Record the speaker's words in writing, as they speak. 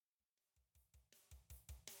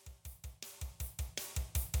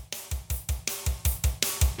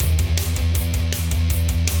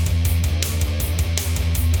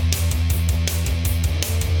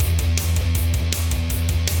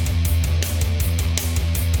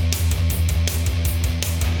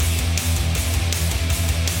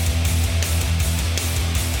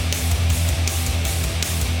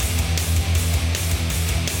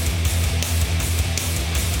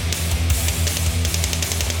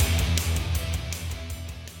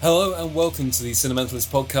Hello and welcome to the Cinementalist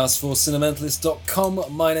podcast for Cinementalist.com.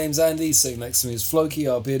 My name's Andy, sitting next to me is Floki,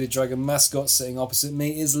 our bearded dragon mascot. Sitting opposite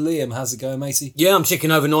me is Liam. How's it going, matey? Yeah, I'm ticking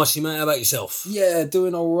over nicely, mate. How about yourself? Yeah,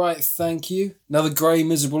 doing alright, thank you. Another grey,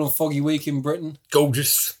 miserable and foggy week in Britain.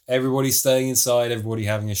 Gorgeous. Everybody's staying inside, everybody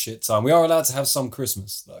having a shit time. We are allowed to have some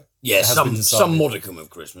Christmas, though. Yeah, some modicum of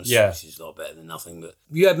Christmas. Yeah. Which is a lot better than nothing. But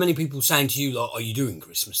you had many people saying to you, like, are you doing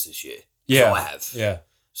Christmas this year? Yeah. I have. Yeah.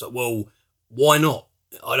 So, well, why not?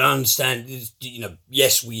 I don't understand.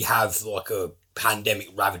 Yes, we have like a pandemic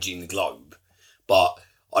ravaging the globe, but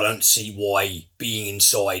I don't see why being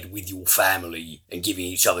inside with your family and giving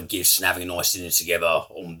each other gifts and having a nice dinner together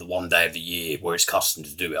on the one day of the year where it's custom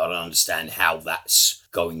to do it, I don't understand how that's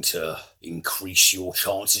going to increase your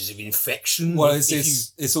chances of infection. Well,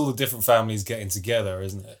 it's all the different families getting together,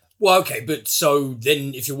 isn't it? Well, okay, but so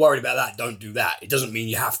then if you're worried about that, don't do that. It doesn't mean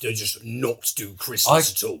you have to just not do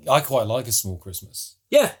Christmas at all. I quite like a small Christmas.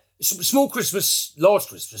 Yeah, small Christmas, large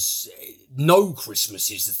Christmas, no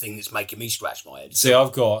Christmas is the thing that's making me scratch my head. See,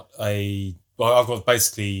 I've got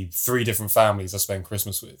basically three different families I spend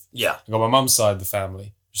Christmas with. Yeah. I've got my mum's side of the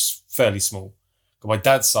family, which is fairly small. I've got my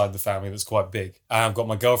dad's side of the family that's quite big. And I've got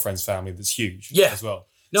my girlfriend's family that's huge as well.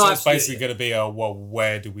 No, so it's basically going to be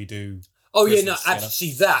where do we do Christmas,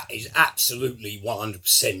 see, that is absolutely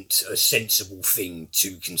 100% a sensible thing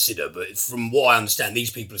to consider. But from what I understand,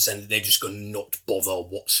 these people are saying that they're just going to not bother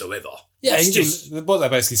whatsoever. Yeah, what they're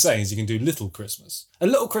basically saying is you can do little Christmas. And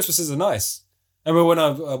little Christmases are nice. I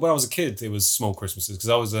remember when I was a kid, it was small Christmases because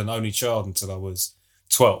I was an only child until I was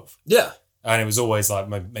 12. Yeah. And it was always like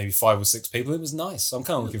maybe 5 or 6 people. It was nice. I'm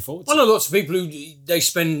kind of looking forward to it. I know lots of people who they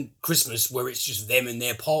spend Christmas where it's just them and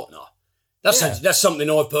their partner. That's something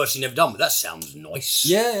I've personally never done, but that sounds nice.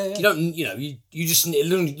 Yeah. You don't, you just, as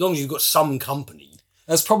long as you've got some company.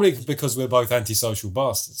 That's probably because we're both antisocial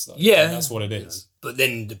bastards, though. Yeah. And that's what it is. But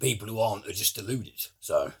then the people who aren't are just deluded.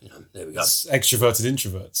 So, there we go. It's extroverted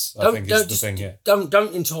introverts, I think is the thing here.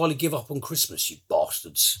 Don't entirely give up on Christmas, you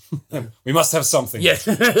bastards. We must have something. Yeah.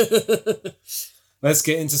 Let's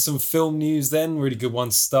get into some film news then. Really good one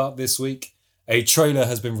to start this week. A trailer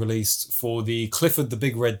has been released for the Clifford the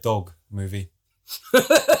Big Red Dog movie.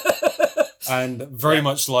 And very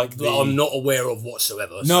much like that I'm not aware of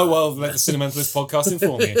whatsoever. No, well, let the Cinementalist podcast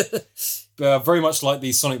inform you. Very much like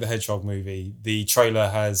the Sonic the Hedgehog movie, the trailer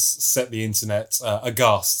has set the internet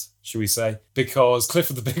aghast, should we say, because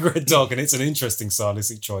Clifford the Big Red Dog, and it's an interesting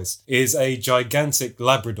stylistic choice, is a gigantic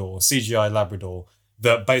Labrador, CGI Labrador,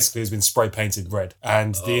 that basically has been spray painted red,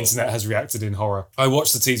 and the internet has reacted in horror. I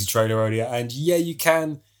watched the teaser trailer earlier, and yeah, you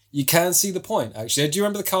can see the point, actually. Do you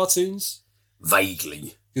remember the cartoons?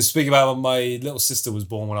 Vaguely. Because speaking about my little sister was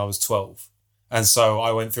born when I was 12. And so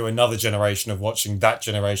I went through another generation of watching that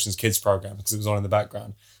generation's kids program because it was on in the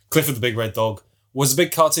background. Clifford the Big Red Dog was a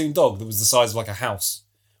big cartoon dog that was the size of like a house.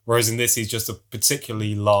 Whereas in this, he's just a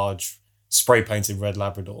particularly large spray-painted red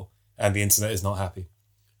Labrador. And the internet is not happy.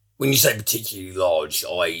 When you say particularly large,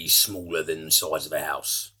 i.e. smaller than the size of a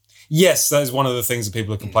house? Yes, that is one of the things that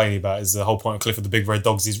people are complaining about is the whole point of Clifford the Big Red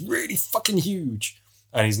Dog is he's really fucking huge.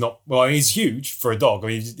 And he's not, well, he's huge for a dog. I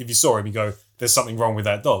mean, if you saw him, you go, there's something wrong with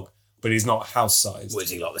that dog. But he's not house-sized. What, is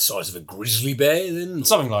he like the size of a grizzly bear then?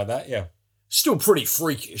 Something like that, yeah. Still pretty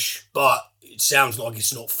freakish, but it sounds like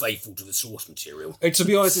it's not faithful to the source material. To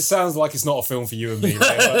be honest, it sounds like it's not a film for you and me.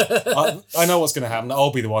 I know what's going to happen.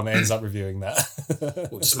 I'll be the one that ends up reviewing that.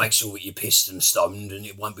 Well, just make sure that you're pissed and stoned and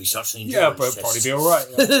it won't be such an endurance Yeah, but it'll probably be all right.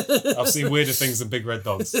 Yeah. I've seen weirder things than big red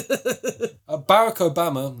dogs. Barack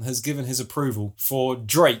Obama has given his approval for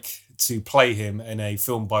Drake to play him in a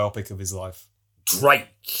film biopic of his life.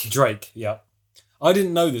 Drake, yeah. I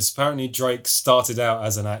didn't know this. Apparently Drake started out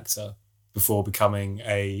as an actor before becoming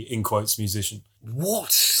a, in quotes, musician.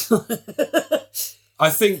 What? I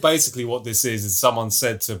think basically what this is someone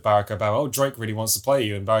said to Barack Obama, oh, Drake really wants to play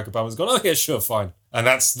you. And Barack Obama's gone, oh, yeah, sure, fine. And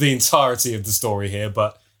that's the entirety of the story here.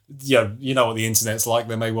 But, yeah, you know what the internet's like.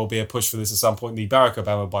 There may well be a push for this at some point. The Barack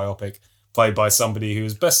Obama biopic, played by somebody who,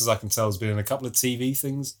 as best as I can tell, has been in a couple of TV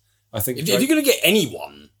things. I think if you're going to get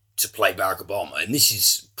anyone to play Barack Obama, and this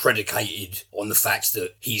is predicated on the fact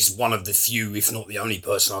that he's one of the few, if not the only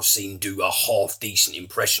person I've seen do a half-decent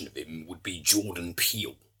impression of him, would be Jordan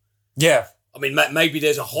Peele. Yeah. I mean, maybe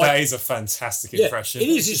there's a high... That is a fantastic impression. It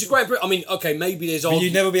is. It's a great... I mean, okay, maybe there's... But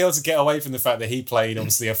you'd never be able to get away from the fact that he played,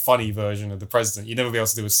 obviously, a funny version of the president. You'd never be able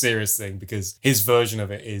to do a serious thing because his version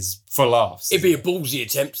of it is for laughs. It'd be a ballsy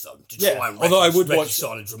attempt, though, to try and although I would watch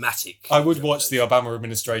a dramatic... I would watch the Obama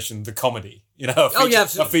administration, the comedy. You know,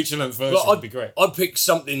 a feature-length version would be great. I'd pick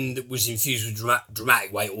something that was infused with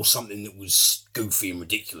dramatic weight or something that was goofy and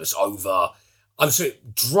ridiculous over... I'm sorry,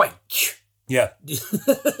 Drake... Yeah.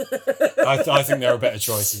 I think there are better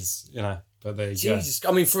choices, but there you Jesus.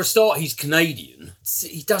 I mean, for a start, he's Canadian.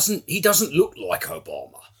 He doesn't look like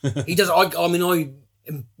Obama. He does. I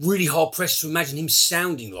am really hard pressed to imagine him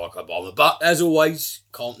sounding like Obama. But as always,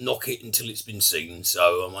 can't knock it until it's been seen.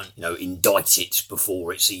 So I won't, indict it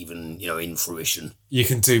before it's even, in fruition. We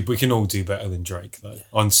can all do better than Drake, though,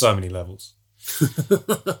 on so many levels.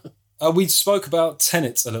 We spoke about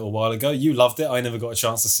Tenet a little while ago. You loved it. I never got a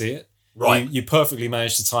chance to see it. Right. You perfectly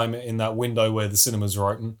managed to time it in that window where the cinemas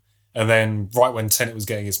were open. And then right when Tenet was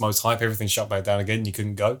getting its most hype, everything shut back down again. You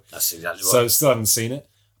couldn't go. That's exactly right. So still haven't seen it.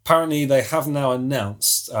 Apparently, they have now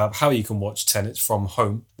announced how you can watch Tenet from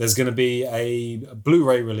home. There's going to be a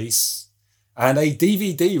Blu-ray release and a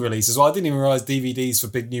DVD release as well. I didn't even realise DVDs for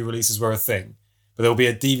big new releases were a thing. But there'll be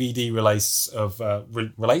a DVD release of...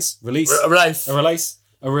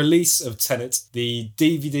 A release of Tenet, the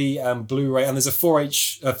DVD and Blu-ray, and there's a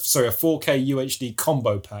 4K UHD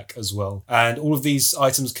combo pack as well. And all of these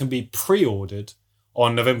items can be pre-ordered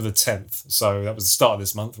on November the 10th. So that was the start of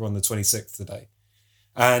this month. We're on the 26th today.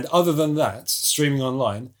 And other than that, streaming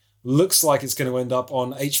online looks like it's going to end up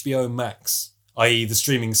on HBO Max, i.e. the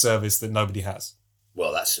streaming service that nobody has.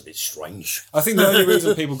 Well, that's a bit strange. I think the only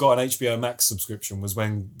reason people got an HBO Max subscription was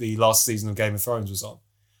when the last season of Game of Thrones was on.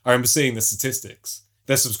 I remember seeing the statistics.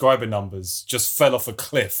 Their subscriber numbers just fell off a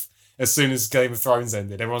cliff as soon as Game of Thrones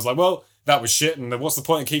ended. Everyone's like, well, that was shit, and what's the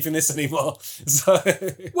point of keeping this anymore? So,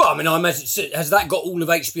 well, I mean, I imagine, has that got all of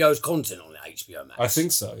HBO's content on it, HBO Max? I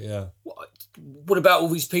think so, yeah. What about all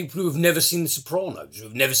these people who have never seen The Sopranos, who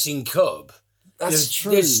have never seen Curb? That's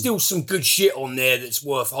true. There's still some good shit on there that's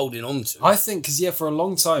worth holding on to. I think, because, for a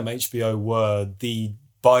long time, HBO were the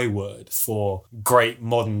byword for great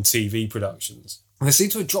modern TV productions. And they seem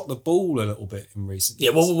to have dropped the ball a little bit in recent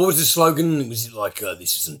years. Yeah, what was the slogan? Was it like,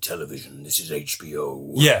 this isn't television, this is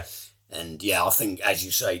HBO? Yeah. And I think, as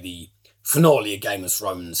you say, the finale of Game of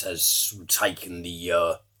Thrones has taken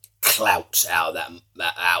the clout out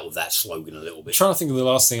of that slogan a little bit. I'm trying to think of the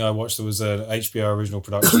last thing I watched that was an HBO original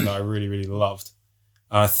production that I really, really loved.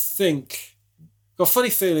 I think, got a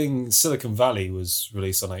funny feeling Silicon Valley was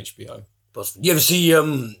released on HBO. Possibly. You ever see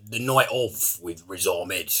The Night Of with Riz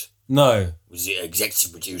Ahmed? No. Was the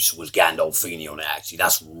executive producer was Gandolfini on it, actually.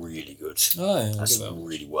 That's really good. Oh, yeah, that's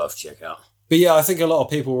really worth check out. But yeah, I think a lot of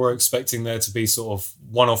people were expecting there to be sort of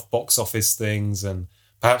one-off box office things and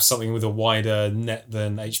perhaps something with a wider net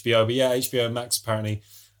than HBO. But yeah, HBO Max apparently.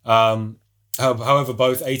 However,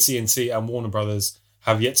 both AT&T and Warner Brothers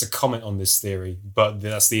have yet to comment on this theory, but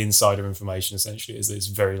that's the insider information essentially, is that it's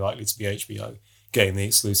very likely to be HBO getting the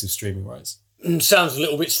exclusive streaming rights. Sounds a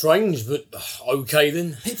little bit strange, but okay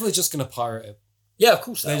then. People are just going to pirate it. Yeah, of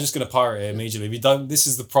course they're just going to pirate it immediately. If you don't, this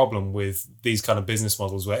is the problem with these kind of business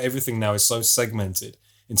models where everything now is so segmented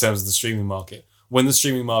in terms of the streaming market. When the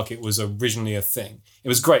streaming market was originally a thing, it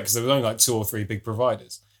was great because there was only like 2 or 3 big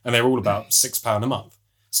providers and they were all about £6 a month.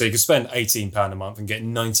 So you could spend £18 a month and get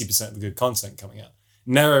 90% of the good content coming out.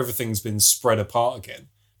 Now everything's been spread apart again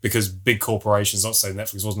because big corporations, not saying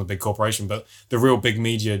Netflix wasn't a big corporation, but the real big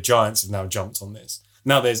media giants have now jumped on this.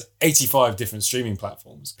 Now there's 85 different streaming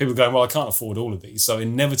platforms. People are going, well, I can't afford all of these. So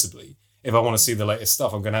inevitably, if I want to see the latest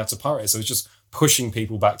stuff, I'm going to have to pirate it. So it's just pushing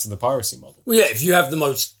people back to the piracy model. Well, yeah, if you have the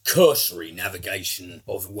most cursory navigation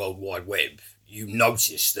of the World Wide Web, you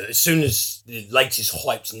notice that as soon as the latest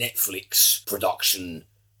hyped Netflix production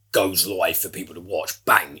goes live for people to watch,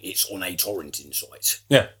 bang, it's on a torrenting site.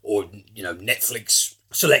 Yeah. Or, Netflix,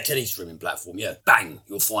 select any streaming platform, bang,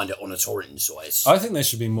 you'll find it on a torrenting site. I think there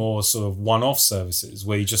should be more sort of one-off services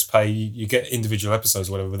where you just pay, you get individual episodes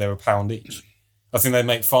or whatever, but they're £1 each. I think they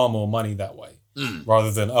make far more money that way,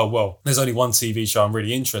 rather than, there's only one TV show I'm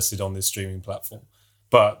really interested on this streaming platform,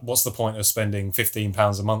 but what's the point of spending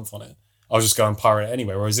 £15 a month on it? I'll just go and pirate it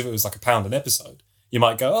anyway. Whereas if it was like £1 an episode, you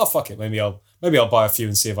might go, oh, fuck it, maybe I'll buy a few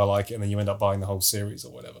and see if I like it, and then you end up buying the whole series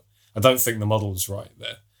or whatever. I don't think the model's right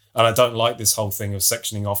there. And I don't like this whole thing of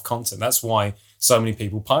sectioning off content. That's why so many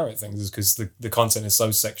people pirate things, is because the content is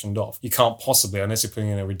so sectioned off. You can't possibly, unless you're putting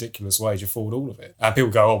in a ridiculous wage, afford all of it. And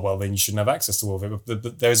people go, oh, well, then you shouldn't have access to all of it.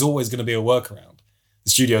 But there's always going to be a workaround. The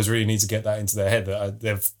studios really need to get that into their head, that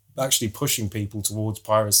they're actually pushing people towards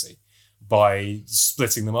piracy by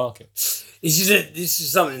splitting the market. This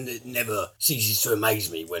is something that never ceases to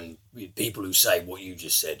amaze me when people who say what you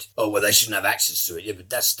just said, oh, well, they shouldn't have access to it. Yeah, but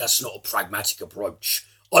that's not a pragmatic approach.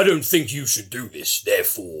 I don't think you should do this,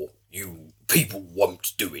 therefore you people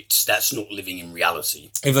won't do it. That's not living in reality.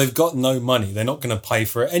 If they've got no money, they're not going to pay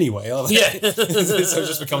for it anyway, are they? Yeah. So it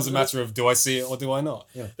just becomes a matter of, do I see it or do I not?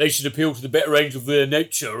 Yeah. They should appeal to the better age of their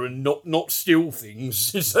nature and not steal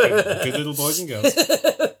things. Good little boys and girls.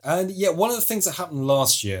 And yeah, one of the things that happened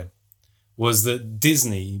last year was that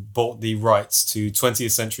Disney bought the rights to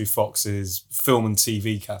 20th Century Fox's film and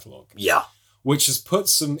TV catalogue. Yeah. Which has put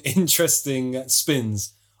some interesting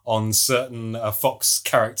spins on certain Fox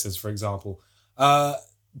characters, for example.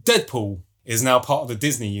 Deadpool is now part of the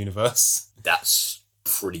Disney universe. That's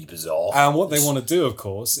pretty bizarre. And what they want to do, of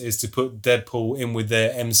course, is to put Deadpool in with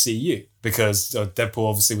their MCU. Because Deadpool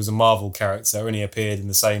obviously was a Marvel character and he appeared in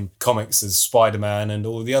the same comics as Spider-Man and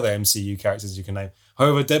all the other MCU characters you can name.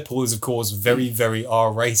 However, Deadpool is, of course, very, very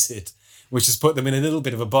R-rated, which has put them in a little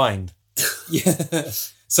bit of a bind. Yeah.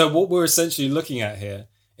 So what we're essentially looking at here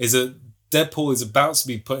is that Deadpool is about to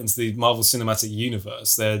be put into the Marvel Cinematic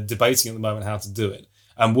Universe. They're debating at the moment how to do it.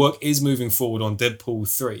 And work is moving forward on Deadpool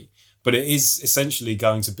 3. But it is essentially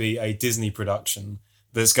going to be a Disney production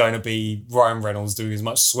that's going to be Ryan Reynolds doing as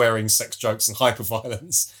much swearing, sex jokes, and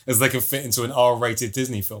hyperviolence as they can fit into an R-rated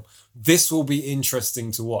Disney film. This will be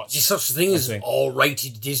interesting to watch. Is there such a thing as an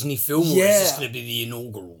R-rated Disney film, or is this going to be the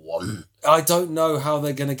inaugural one? I don't know how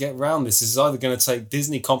they're going to get around this. This is either going to take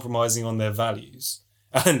Disney compromising on their values,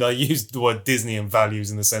 and I used the word Disney and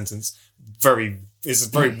values in the sentence. It's a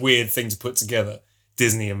very weird thing to put together,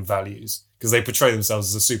 Disney and values, because they portray themselves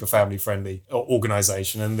as a super family-friendly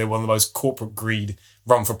organisation, and they're one of the most corporate greed,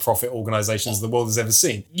 run-for-profit organisations the world has ever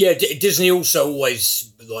seen. Yeah, Disney also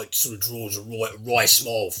always sort of draws a wry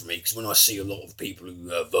smile for me, because when I see a lot of people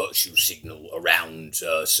who virtue signal around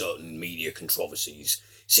certain media controversies,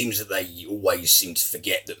 it seems that they always seem to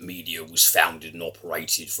forget that media was founded and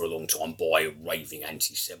operated for a long time by raving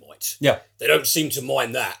anti-Semites. Yeah. They don't seem to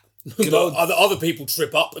mind that. But other people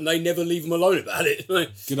trip up and they never leave them alone about it.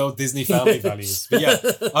 Good old Disney family values. But yeah,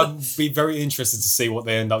 I'd be very interested to see what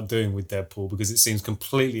they end up doing with Deadpool, because it seems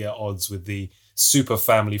completely at odds with the super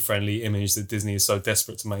family-friendly image that Disney is so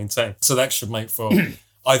desperate to maintain. So that should make for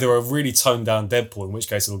either a really toned-down Deadpool, in which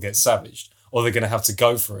case it'll get savaged, or they're going to have to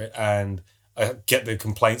go for it and get the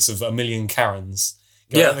complaints of a million Karens.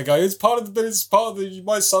 And they go, it's part of the,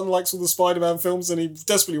 my son likes all the Spider-Man films and he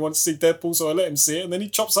desperately wants to see Deadpool, so I let him see it. And then he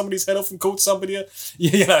chopped somebody's head off and called somebody it's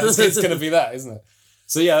going to be that, isn't it?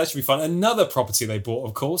 So yeah, that should be fun. Another property they bought,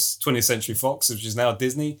 of course, 20th Century Fox, which is now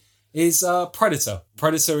Disney, is Predator.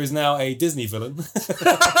 Predator is now a Disney villain.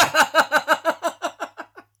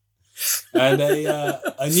 And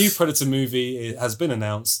a new Predator movie has been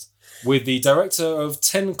announced, with the director of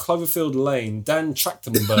 10 Cloverfield Lane, Dan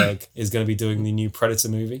Trachtenberg, is going to be doing the new Predator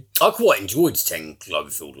movie. I quite enjoyed 10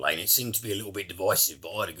 Cloverfield Lane. It seemed to be a little bit divisive, but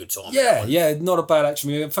I had a good time. Yeah, not a bad action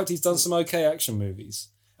movie. In fact, he's done some okay action movies.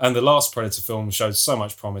 And the last Predator film showed so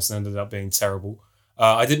much promise and ended up being terrible.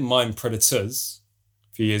 I didn't mind Predators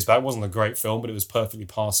a few years back. It wasn't a great film, but it was perfectly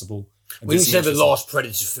passable. When you said the last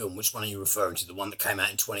Predator film, which one are you referring to? The one that came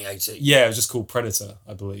out in 2018? Yeah, it was just called Predator,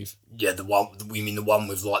 I believe. Yeah, we mean the one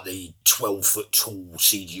with the 12-foot tall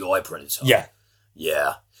CGI Predator? Yeah.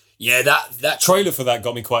 Yeah. Yeah, that trailer for that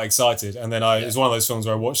got me quite excited, and then it was one of those films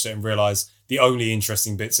where I watched it and realised the only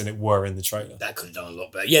interesting bits in it were in the trailer. That could have done a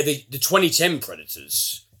lot better. Yeah, the 2010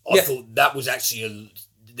 Predators, I thought that was actually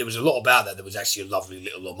there was a lot about that. There was actually a lovely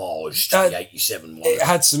little homage to the 87 one. It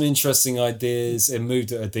had some interesting ideas. It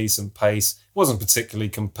moved at a decent pace. It wasn't particularly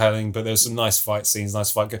compelling, but there were some nice fight scenes,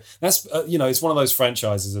 nice fight. That's it's one of those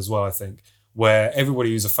franchises as well, I think, where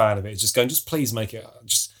everybody who's a fan of it is just going, just please make it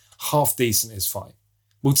just half decent is fine.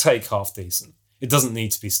 We'll take half decent. It doesn't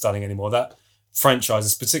need to be stunning anymore. That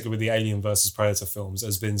franchise, particularly with the Alien versus Predator films,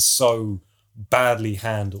 has been so badly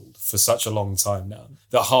handled for such a long time now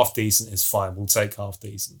that half decent is fine. We'll take half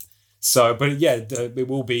decent. So, but yeah, it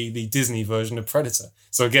will be the Disney version of Predator.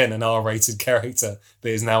 So again, an R-rated character that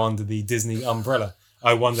is now under the Disney umbrella.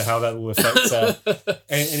 I wonder how that will affect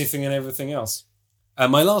anything and everything else.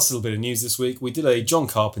 And my last little bit of news this week, we did a John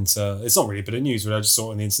Carpenter, it's not really a bit of news, but I just saw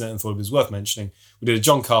it on the internet and thought it was worth mentioning. We did a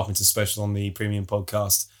John Carpenter special on the Premium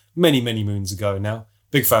Podcast many, many moons ago now.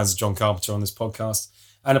 Big fans of John Carpenter on this podcast.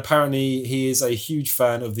 And apparently he is a huge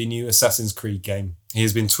fan of the new Assassin's Creed game. He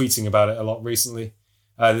has been tweeting about it a lot recently.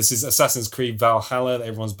 This is Assassin's Creed Valhalla that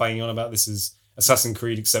everyone's banging on about. This is Assassin's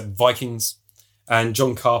Creed except Vikings. And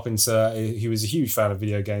John Carpenter, who is a huge fan of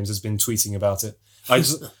video games, has been tweeting about it. I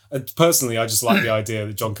just like the idea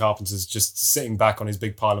that John Carpenter's just sitting back on his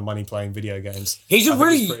big pile of money playing video games. He's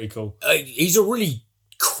pretty cool. He's a really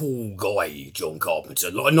cool guy, John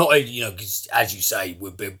Carpenter. Not because as you say,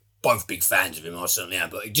 we're both big fans of him. I certainly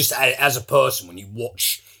am. But just as a person, when you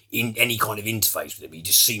watch in any kind of interface with him, he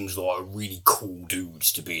just seems like a really cool dude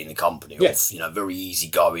to be in the company of. Very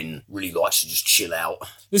easygoing, really likes to just chill out.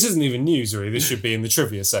 This isn't even news, really. This should be in the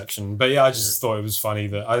trivia section. But yeah, I just thought it was funny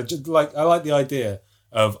that I like the idea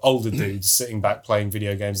of older dudes sitting back playing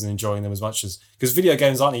video games and enjoying them as much as... Because video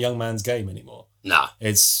games aren't a young man's game anymore. Nah.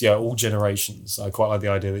 It's, all generations. I quite like the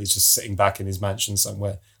idea that he's just sitting back in his mansion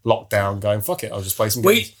somewhere, locked down, going, fuck it, I'll just play some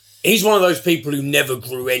games. He's one of those people who never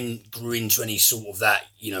grew into any sort of that,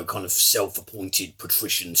 kind of self-appointed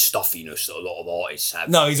patrician stuffiness that a lot of artists have.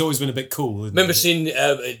 No, he's always been a bit cool. Remember seeing,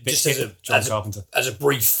 just Carpenter. as a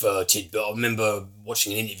brief tidbit, I remember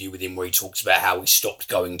watching an interview with him where he talks about how he stopped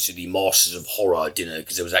going to the Masters of Horror dinner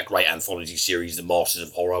because there was that great anthology series, The Masters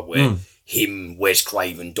of Horror, where him, Wes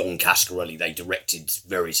Craven, Don Cascarelli, they directed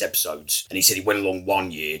various episodes. And he said he went along one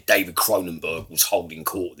year, David Cronenberg was holding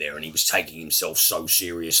court there and he was taking himself so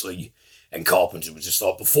seriously. And Carpenter was just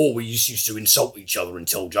like, before we used to insult each other and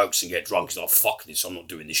tell jokes and get drunk. He's like, fuck this, I'm not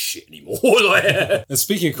doing this shit anymore. And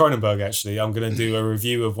speaking of Cronenberg, actually, I'm going to do a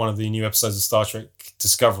review of one of the new episodes of Star Trek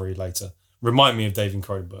Discovery later. Remind me of David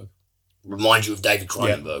Cronenberg. Remind you of David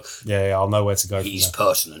Cronenberg? Yeah, I'll know where to go. He's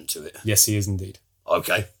pertinent to it. Yes, he is indeed.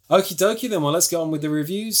 Okay. Okie dokie then, well, let's get on with the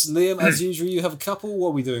reviews. Liam, as usual, you have a couple. What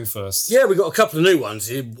are we doing first? Yeah, we got a couple of new ones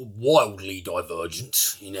here, wildly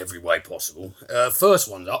divergent in every way possible.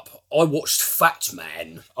 First one's up. I watched Fat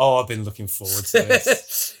Man. Oh, I've been looking forward to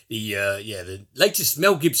this. The latest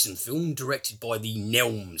Mel Gibson film directed by the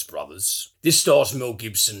Nelms brothers. This stars Mel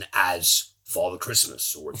Gibson as Father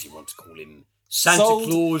Christmas, or if you want to call him Santa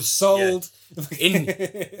Claus. Sold.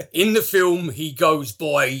 Yeah. In the film, he goes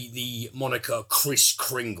by the moniker Kris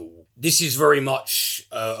Kringle. This is very much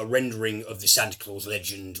a rendering of the Santa Claus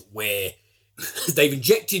legend where they've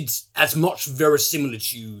injected as much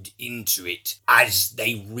verisimilitude into it as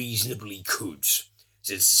they reasonably could.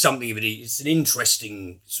 So it's something of it. It's an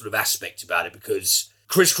interesting sort of aspect about it because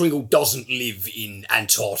Kris Kringle doesn't live in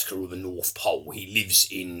Antarctica or the North Pole. He lives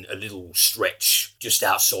in a little stretch just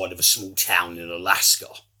outside of a small town in Alaska.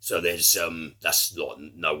 So there's that's like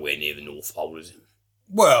nowhere near the North Pole, is it?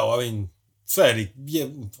 Well, I mean, fairly. Yeah,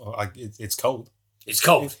 it's cold. It's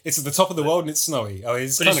cold. It's at the top of the world and it's snowy. I mean,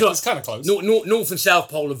 it's kind of close. North and South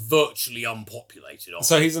Pole are virtually unpopulated.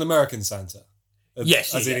 So he's an American Santa.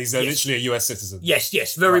 Yes, as in he's literally a US citizen.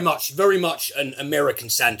 Yes, very much an American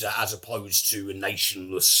Santa as opposed to a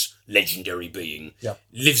nationless legendary being. Yeah,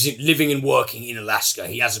 living and working in Alaska.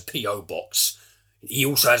 He has a PO box. He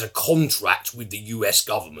also has a contract with the US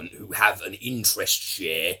government, who have an interest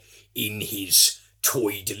share in his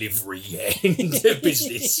toy delivery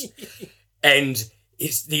business, and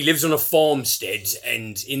he lives on a farmstead,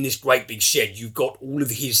 and in this great big shed, you've got all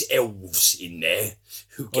of his elves in there.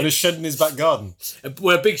 On a shed in his back garden.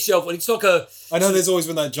 Well, a big shelf, and it's like a... I know there's always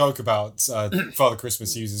been that joke about Father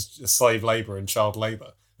Christmas uses slave labour and child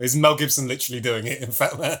labour. Is Mel Gibson literally doing it in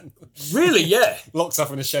Fat Man? Really, yeah. Locked up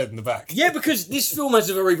in a shed in the back. Yeah, because this film has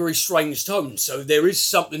a very, very strange tone, so there is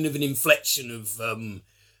something of an inflection of...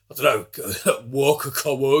 I don't know, worker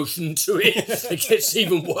coercion to it. It gets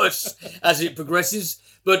even worse as it progresses.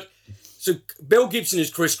 But, so Mel Gibson is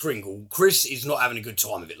Kris Kringle. Chris is not having a good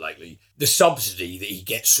time of it lately. The subsidy that he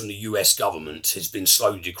gets from the US government has been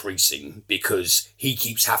slowly decreasing because he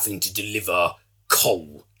keeps having to deliver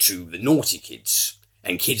coal to the naughty kids.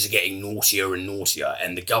 And kids are getting naughtier and naughtier.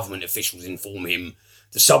 And the government officials inform him,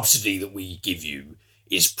 the subsidy that we give you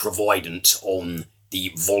is provident on the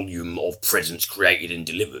volume of presents created and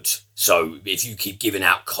delivered. So if you keep giving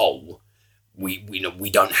out coal, we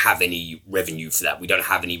don't have any revenue for that. We don't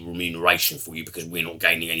have any remuneration for you because we're not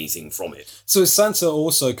gaining anything from it. So is Santa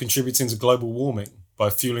also contributing to global warming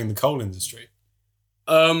by fueling the coal industry?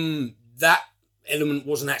 That element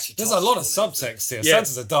wasn't actually... There's a lot of subtext here. Yeah,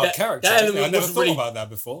 Santa's a dark character. I never thought about that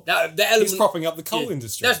before. That element, he's propping up the coal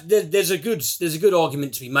industry. There's a good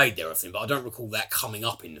argument to be made there, I think, but I don't recall that coming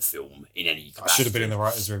up in the film in any capacity. I should have been in the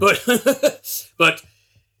writer's room. But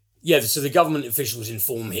yeah, so the government officials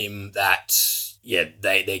inform him that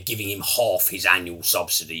they're giving him half his annual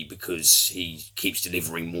subsidy because he keeps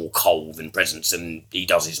delivering more coal than presents, and he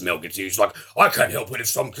does his Mel Gibson. He's like, I can't help it if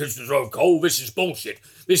some kids deserve coal. This is bullshit.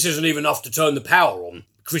 This isn't even enough to turn the power on.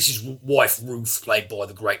 Chris's wife, Ruth, played by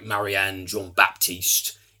the great Marianne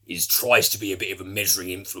Jean-Baptiste, tries to be a bit of a measuring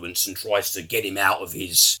influence and tries to get him out of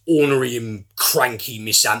his ornery and cranky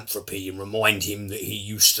misanthropy and remind him that he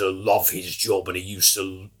used to love his job and he used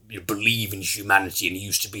to believe in humanity and he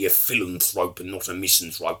used to be a philanthrope and not a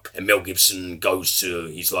misanthrope. And Mel Gibson goes to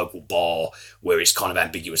his local bar where it's kind of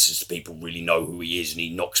ambiguous as to people really know who he is, and he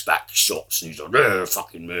knocks back shots and he's like,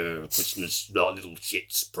 fucking Christmas, little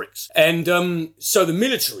shits, pricks. And so the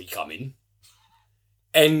military come in,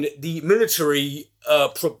 and the military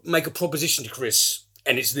make a proposition to Chris,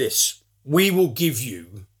 and it's this: we will give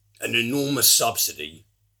you an enormous subsidy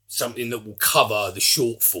something that will cover the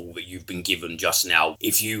shortfall that you've been given just now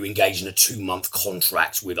if you engage in a 2-month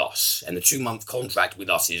contract with us. And the 2-month contract with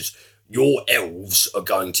us is your elves are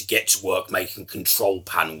going to get to work making control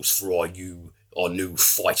panels for our new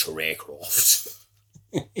fighter aircraft.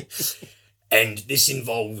 And this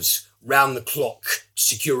involves round-the-clock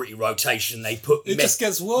security rotation. They put it just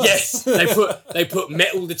gets worse. Yes, they put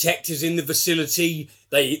metal detectors in the facility.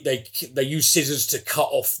 They use scissors to cut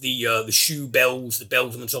off the shoe bells, the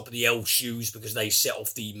bells on the top of the elf shoes, because they set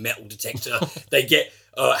off the metal detector. They get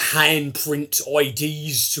handprint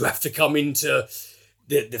IDs to have to come into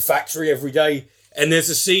the factory every day. And there's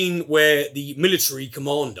a scene where the military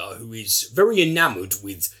commander, who is very enamoured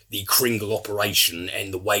with the Kringle operation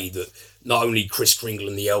and the way that not only Kris Kringle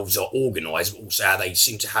and the elves are organised, but also how they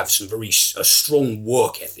seem to have some a strong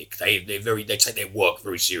work ethic. They take their work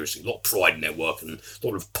very seriously, a lot of pride in their work and a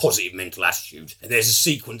lot of positive mental attitude. And there's a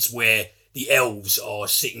sequence where the elves are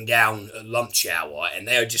sitting down at lunch hour and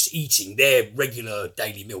they are just eating. Their regular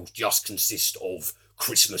daily meals just consist of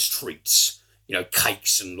Christmas treats,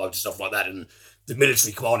 cakes and loads of stuff like that. And the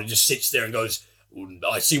military commander just sits there and goes,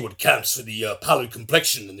 I see what counts for the pallid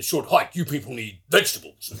complexion and the short height. You people need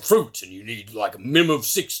vegetables and fruit, and you need like a minimum of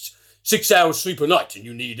six hours sleep a night, and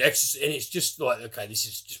you need exercise. And it's just like, okay, this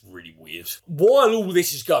is just really weird. While all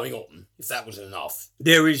this is going on, if that wasn't enough,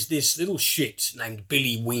 there is this little shit named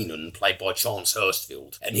Billy Weenan, played by Chance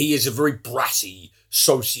Hurstfield, and he is a very bratty,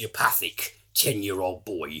 sociopathic 10-year-old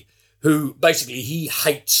boy who basically he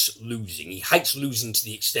hates losing. He hates losing to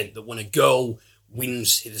the extent that when a girl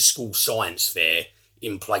wins the school science fair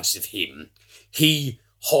in place of him, he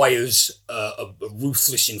hires a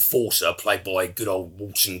ruthless enforcer played by good old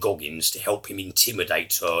Walton Goggins to help him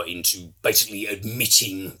intimidate her into basically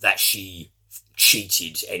admitting that she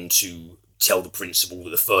cheated and to tell the principal that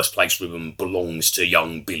the first place ribbon belongs to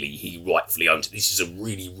young Billy. He rightfully owns it. This is a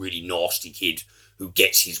really, really nasty kid who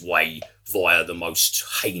gets his way via the most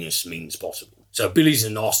heinous means possible. So Billy's a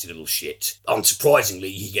nasty little shit.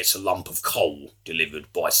 Unsurprisingly, he gets a lump of coal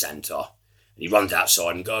delivered by Santa. And he runs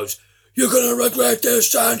outside and goes, "You're going to regret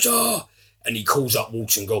this, Santa!" And he calls up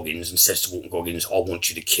Walton Goggins and says to Walton Goggins, "I want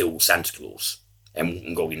you to kill Santa Claus." And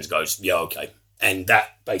Walton Goggins goes, "Yeah, okay." And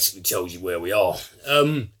that basically tells you where we are.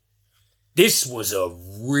 This was a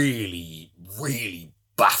really, really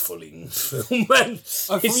baffling film, man.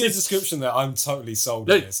 From your description there, I'm totally sold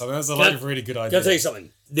on this. I mean, that's a lot of really good ideas. Can I tell you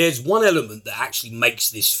something? There's one element that actually makes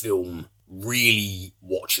this film really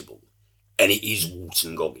watchable, and it is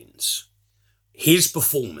Walton Goggins. His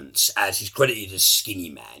performance, as he's credited as Skinny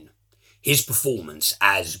Man, his performance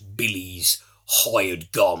as Billy's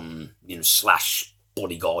hired gun, slash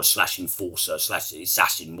bodyguard, slash enforcer, slash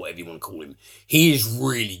assassin, whatever you want to call him, he is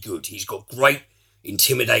really good. He's got great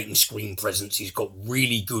intimidating screen presence. He's got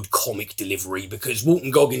really good comic delivery, because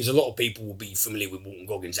Walton Goggins, a lot of people will be familiar with Walton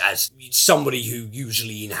Goggins as somebody who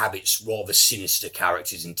usually inhabits rather sinister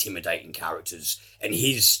characters, intimidating characters, and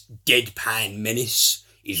his deadpan menace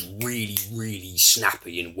is really, really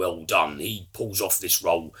snappy and well done. He pulls off this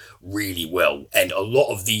role really well, and a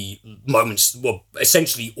lot of the moments, well,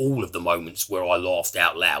 essentially all of the moments where I laughed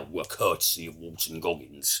out loud were courtesy of Walton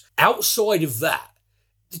Goggins. Outside of that,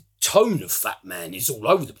 the tone of Fat Man is all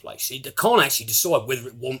over the place. It can't actually decide whether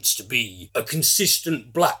it wants to be a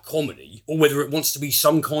consistent black comedy or whether it wants to be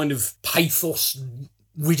some kind of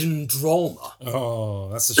pathos-ridden drama. Oh,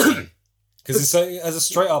 that's a shame. Because as a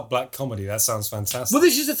straight-up black comedy, that sounds fantastic. Well,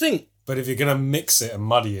 this is the thing. But if you're going to mix it and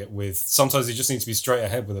muddy it with... Sometimes you just need to be straight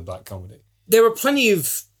ahead with a black comedy. There are plenty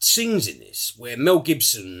of scenes in this where Mel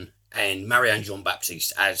Gibson and Marianne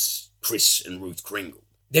Jean-Baptiste as Kris and Ruth Kringle,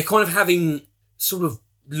 they're kind of having sort of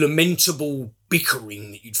lamentable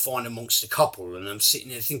bickering that you'd find amongst a couple, and I'm sitting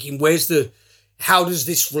there thinking, how does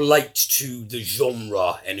this relate to the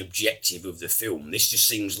genre and objective of the film? This just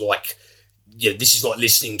seems like, this is like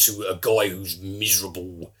listening to a guy who's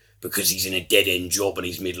miserable because he's in a dead-end job and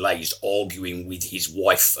he's middle-aged, arguing with his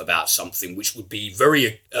wife about something, which would be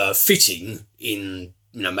very fitting in,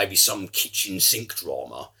 maybe some kitchen sink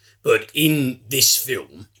drama. But in this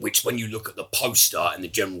film, which when you look at the poster and the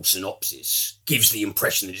general synopsis, gives the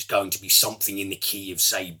impression that it's going to be something in the key of,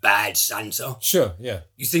 say, Bad Santa. Sure, yeah.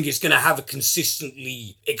 You think it's going to have a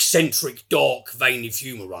consistently eccentric, dark vein of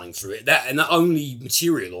humour running through it. That only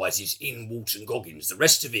materialises in Walton Goggins. The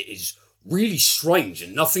rest of it is really strange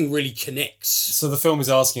and nothing really connects. So the film is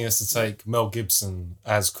asking us to take Mel Gibson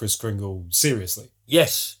as Kris Kringle seriously.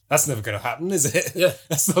 Yes. That's never going to happen, is it? Yeah.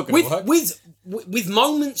 That's not going to work. With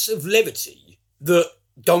moments of levity that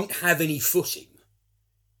don't have any footing.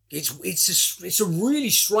 It's a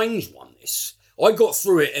really strange one, this. I got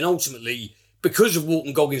through it, and ultimately, because of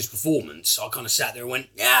Walton Goggins' performance, I kind of sat there and went,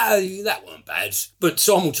 yeah, that weren't bad. But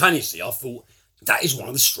simultaneously, I thought, that is one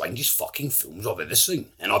of the strangest fucking films I've ever seen.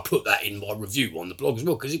 And I put that in my review on the blog as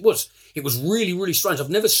well, because it was really, really strange. I've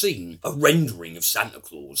never seen a rendering of Santa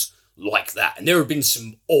Claus like that. And there have been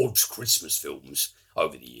some odd Christmas films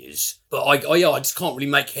over the years, but I just can't really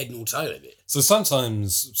make head nor tail of it. So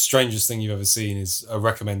sometimes strangest thing you've ever seen is a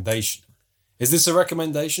recommendation. Is this a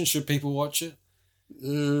recommendation? Should people watch it?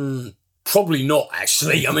 Probably not,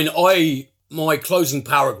 actually. I mean, my closing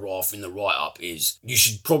paragraph in the write-up is, you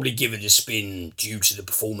should probably give it a spin due to the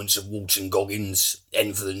performance of Walton Goggins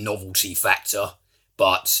and for the novelty factor.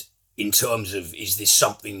 But in terms of, is this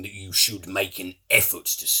something that you should make an effort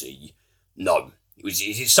to see? No. Is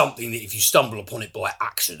it something that if you stumble upon it by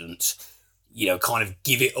accident, kind of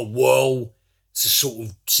give it a whirl to sort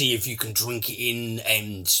of see if you can drink it in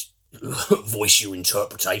and voice your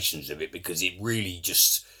interpretations of it, because it really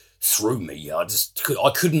just threw me.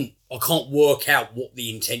 I can't work out what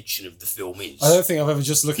the intention of the film is. I don't think I've ever,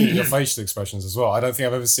 just looking at your facial expressions as well, I don't think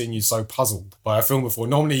I've ever seen you so puzzled by a film before.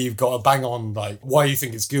 Normally you've got a bang on, like, why you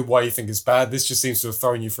think it's good, why you think it's bad. This just seems to have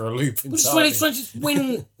thrown you for a loop entirely.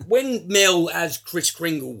 When Mel, as Kris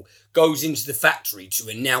Kringle, goes into the factory to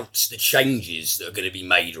announce the changes that are going to be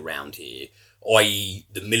made around here, i.e.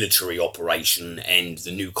 the military operation and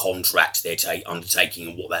the new contract they're undertaking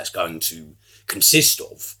and what that's going to consist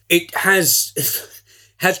of, it has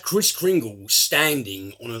Kris Kringle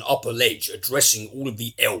standing on an upper ledge addressing all of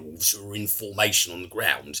the elves who are in formation on the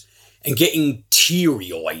ground and getting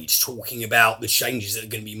teary-eyed talking about the changes that are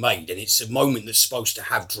going to be made. And it's a moment that's supposed to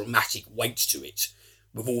have dramatic weight to it,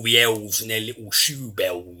 with all the elves and their little shoe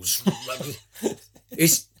bells.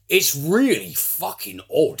 It's really fucking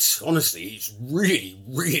odd. Honestly, it's really,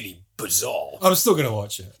 really bizarre. I'm still going to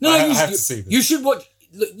watch it. I have to see this. You should watch.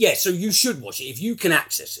 Yeah, so you should watch it if you can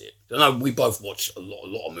access it. I know we both watch a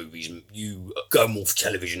lot of movies, and you go more for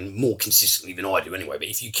television more consistently than I do anyway. But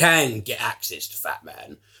if you can get access to Fat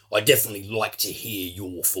Man, I definitely like to hear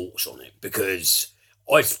your thoughts on it, because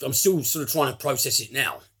I'm still sort of trying to process it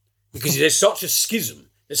now, because there's such a schism.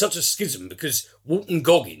 There's such a schism because Walton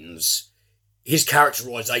Goggins, his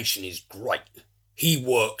characterisation is great. He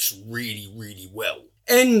works really, really well.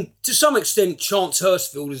 And to some extent, Chance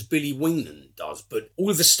Hurstfield as Billy Weenan does, but all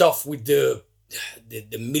of the stuff with the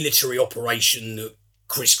military operation that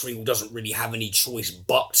Kris Kringle doesn't really have any choice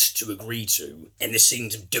but to agree to, and the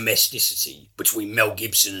scenes of domesticity between Mel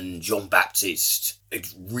Gibson and John Baptiste,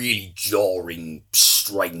 it's really jarring,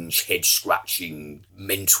 strange, head-scratching,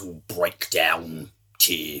 mental breakdown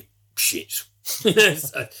tier shit. So,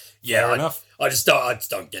 yeah, Fair enough. I just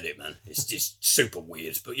don't get it, man. It's just super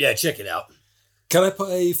weird. But yeah, check it out. Can I put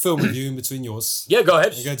a film review in between yours? Yeah, go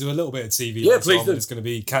ahead. We're going to do a little bit of TV. Yeah, please do. It's going to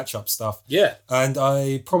be catch-up stuff. Yeah. And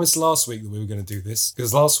I promised last week that we were going to do this,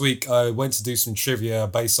 because last week I went to do some trivia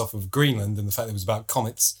based off of Greenland and the fact that it was about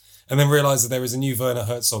comets, and then realised that there is a new Werner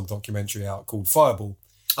Herzog documentary out called Fireball.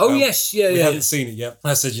 Oh, yes. Yeah, we yeah. haven't seen it yet.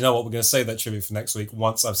 I said, you know what, we're going to save that trivia for next week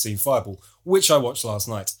once I've seen Fireball, which I watched last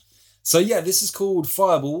night. So yeah, this is called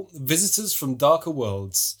Fireball, Visitors from Darker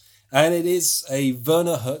Worlds. And it is a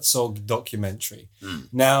Werner Herzog documentary.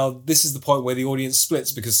 Now, this is the point where the audience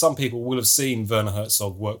splits, because some people will have seen Werner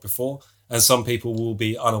Herzog work before and some people will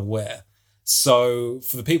be unaware. So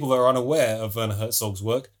for the people that are unaware of Werner Herzog's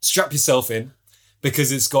work, strap yourself in, because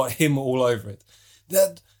it's got him all over it.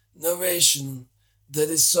 That narration that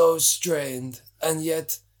is so strained and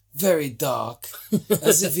yet very dark,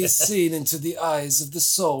 as if he's seen into the eyes of the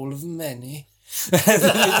soul of many.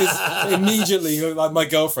 Immediately, like, my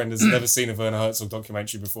girlfriend has never seen a Werner Herzog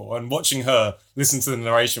documentary before, and watching her listen to the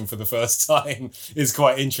narration for the first time is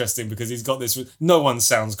quite interesting, because he's got this, no one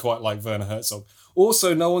sounds quite like Werner Herzog.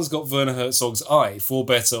 Also, no one's got Werner Herzog's eye, for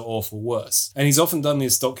better or for worse. And he's often done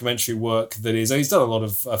this documentary work that is, he's done a lot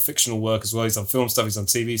of fictional work as well. He's done film stuff, he's done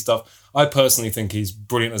TV stuff. I personally think he's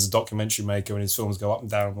brilliant as a documentary maker, and his films go up and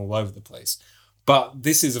down all over the place. But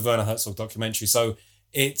this is a Werner Herzog documentary, so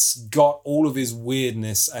it's got all of his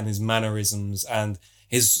weirdness and his mannerisms and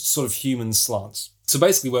his sort of human slants. So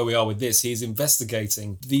basically where we are with this, he's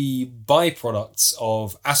investigating the byproducts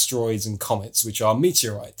of asteroids and comets, which are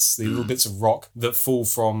meteorites, the little bits of rock that fall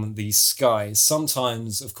from the sky.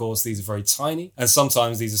 Sometimes, of course, these are very tiny, and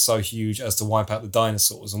sometimes these are so huge as to wipe out the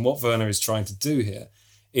dinosaurs. And what Werner is trying to do here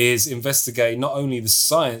is investigate not only the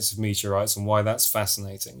science of meteorites and why that's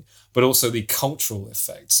fascinating, but also the cultural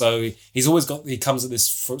effect. So he comes at this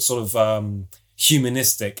sort of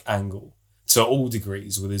humanistic angle to all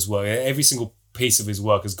degrees with his work. Every single piece of his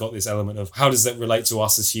work has got this element of how does that relate to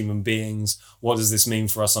us as human beings? What does this mean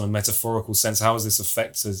for us on a metaphorical sense? How has this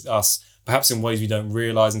affected us, perhaps in ways we don't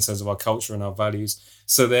realize in terms of our culture and our values?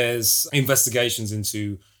 So there's investigations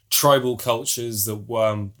into tribal cultures that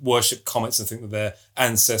worship comets and think that they're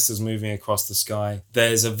ancestors moving across the sky.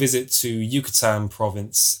 There's a visit to Yucatan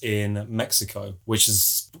province in Mexico, which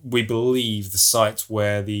is, we believe, the site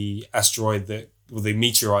where the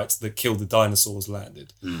meteorite that killed the dinosaurs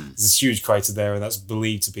landed. There's this huge crater there, and that's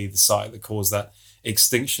believed to be the site that caused that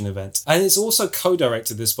extinction event. And it's also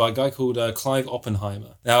co-directed this by a guy called Clive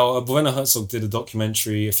Oppenheimer. Now, Werner Herzog did a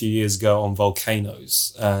documentary a few years ago on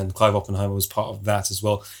volcanoes, and Clive Oppenheimer was part of that as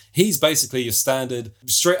well. He's basically your standard,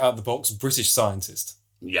 straight out of the box, British scientist.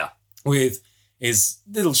 Yeah. With his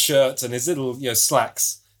little shirt and his little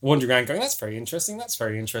slacks, wandering around going, that's very interesting, that's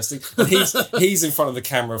very interesting. And he's in front of the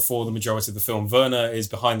camera for the majority of the film. Werner is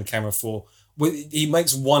behind the camera he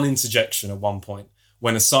makes one interjection at one point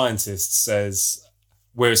when a scientist says,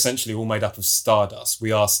 we're essentially all made up of stardust.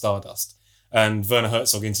 We are stardust. And Werner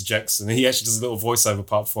Herzog interjects, and he actually does a little voiceover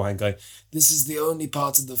part beforehand going, this is the only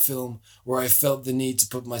part of the film where I felt the need to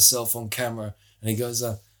put myself on camera. And he goes,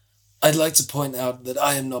 I'd like to point out that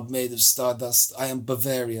I am not made of stardust. I am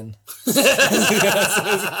Bavarian.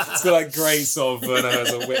 It's got that great sort of Werner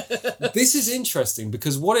Herzog wit. This is interesting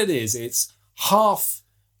because what it is, it's half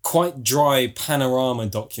quite dry panorama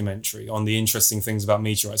documentary on the interesting things about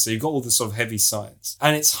meteorites. So you've got all this sort of heavy science.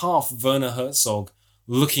 And it's half Werner Herzog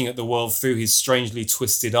looking at the world through his strangely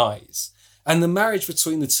twisted eyes. And the marriage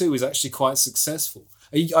between the two is actually quite successful.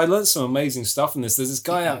 I learned some amazing stuff in this. There's this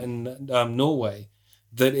guy out in Norway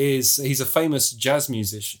he's a famous jazz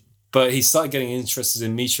musician, but he started getting interested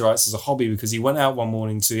in meteorites as a hobby because he went out one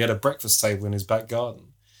morning he had a breakfast table in his back garden.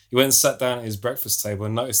 He went and sat down at his breakfast table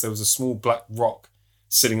and noticed there was a small black rock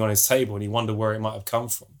sitting on his table, and he wondered where it might have come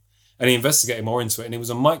from. And he investigated more into it, and it was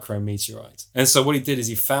a micrometeorite. And so what he did is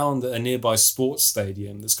he found a nearby sports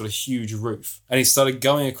stadium that's got a huge roof. And he started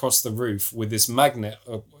going across the roof with this magnet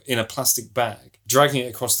in a plastic bag, dragging it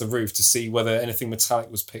across the roof to see whether anything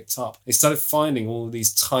metallic was picked up. He started finding all of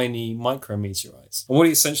these tiny micrometeorites. And what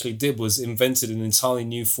he essentially did was invented an entirely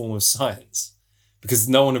new form of science, because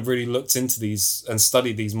no one had really looked into these and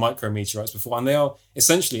studied these micrometeorites before. And they are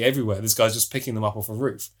essentially everywhere. This guy's just picking them up off a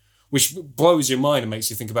roof, which blows your mind and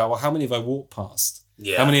makes you think about, well, how many have I walked past?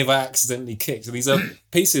 Yeah. How many have I accidentally kicked? And these are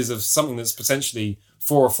pieces of something that's potentially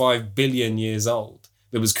 4 or 5 billion years old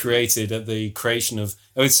that was created at the creation of...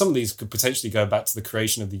 some of these could potentially go back to the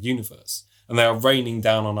creation of the universe. And they are raining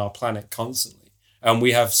down on our planet constantly. And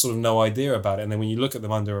we have sort of no idea about it. And then when you look at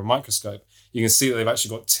them under a microscope, you can see that they've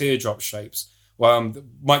actually got teardrop shapes.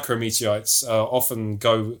 Micrometeorites often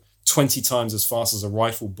go 20 times as fast as a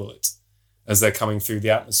rifle bullet as they're coming through the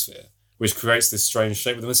atmosphere, which creates this strange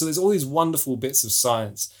shape with them. And so there's all these wonderful bits of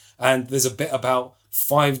science. And there's a bit about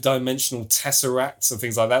 5-dimensional tesseracts and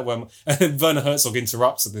things like that. And Werner Herzog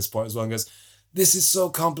interrupts at this point as well and goes, this is so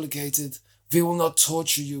complicated. We will not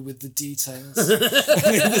torture you with the details.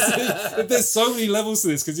 There's so many levels to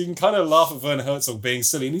this because you can kind of laugh at Werner Herzog being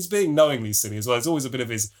silly, and he's being knowingly silly as well. There's always a bit of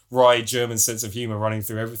his wry German sense of humour running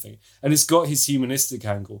through everything. And it's got his humanistic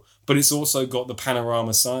angle, but it's also got the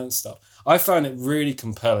panorama science stuff. I found it really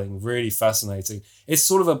compelling, really fascinating. It's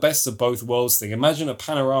sort of a best of both worlds thing. Imagine a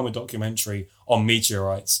panorama documentary on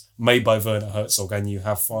meteorites made by Werner Herzog and you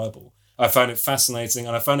have Fireball. I found it fascinating,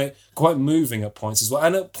 and I found it quite moving at points as well,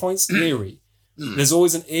 and at points eerie. There's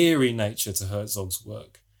always an eerie nature to Herzog's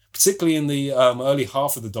work, particularly in the early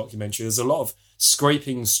half of the documentary. There's a lot of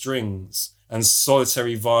scraping strings and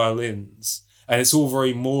solitary violins, and it's all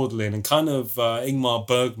very maudlin and kind of Ingmar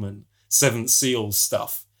Bergman, Seventh Seal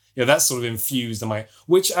stuff. That's sort of infused,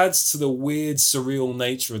 which adds to the weird, surreal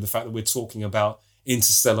nature of the fact that we're talking about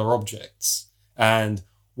interstellar objects and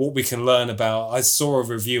what we can learn about. I saw a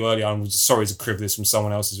review earlier. I'm sorry to crib this from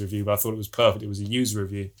someone else's review, but I thought it was perfect. It was a user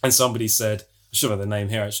review. And somebody said, I should have the name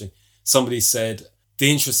here actually. Somebody said, the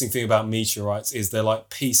interesting thing about meteorites is they're like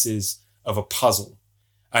pieces of a puzzle.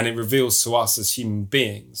 And it reveals to us as human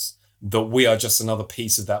beings that we are just another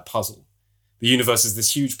piece of that puzzle. The universe is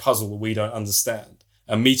this huge puzzle that we don't understand.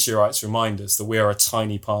 And meteorites remind us that we are a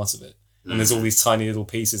tiny part of it. And there's all these tiny little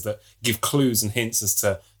pieces that give clues and hints as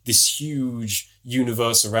to this huge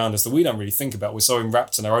universe around us that we don't really think about. We're so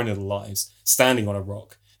enwrapped in our own little lives, standing on a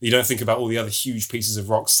rock. You don't think about all the other huge pieces of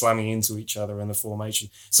rock slamming into each other in the formation.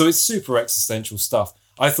 So it's super existential stuff.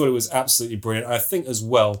 I thought it was absolutely brilliant. I think as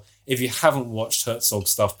well, if you haven't watched Herzog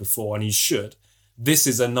stuff before, and you should, this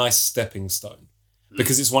is a nice stepping stone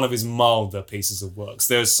because it's one of his milder pieces of works.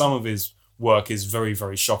 There's some of his work is very,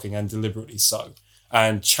 very shocking and deliberately so,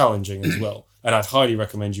 and challenging as well. And I'd highly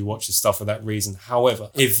recommend you watch his stuff for that reason.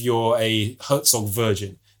 However, if you're a Herzog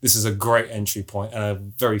virgin, this is a great entry point and a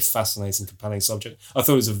very fascinating, compelling subject. I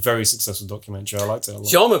thought it was a very successful documentary. I liked it a lot.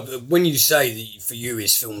 See, when you say that for you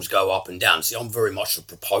his films go up and down, see, I'm very much a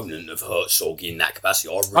proponent of Herzog in that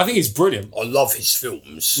capacity. I think he's brilliant. I love his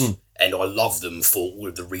films, and I love them for all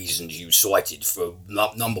of the reasons you cited. For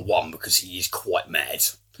number one, because he is quite mad.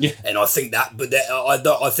 Yeah. And I think that,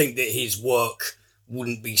 I think that his work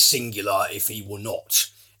wouldn't be singular if he were not.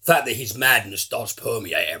 The fact that his madness does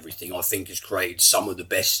permeate everything, I think, has created some of the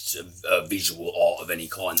best visual art of any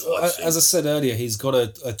kind that I've seen. As I said earlier, he's got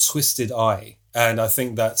a twisted eye. And I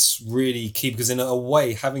think that's really key because in a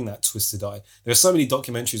way, having that twisted eye, there are so many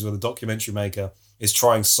documentaries where the documentary maker is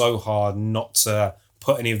trying so hard not to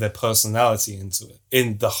put any of their personality into it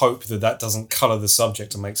in the hope that that doesn't colour the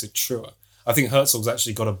subject and makes it truer. I think Herzog's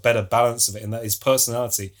actually got a better balance of it in that his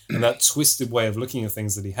personality and that twisted way of looking at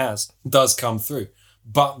things that he has does come through.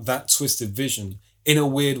 But that twisted vision, in a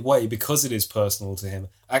weird way, because it is personal to him,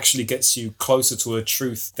 actually gets you closer to a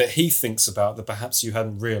truth that he thinks about that perhaps you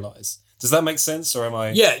hadn't realised. Does that make sense, or am I?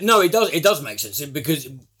 Yeah, no, it does. It does make sense because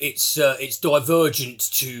it's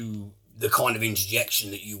divergent to the kind of interjection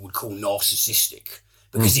that you would call narcissistic.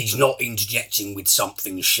 Because he's not interjecting with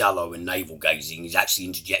something shallow and navel-gazing. He's actually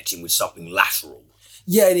interjecting with something lateral.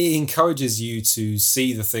 Yeah, and he encourages you to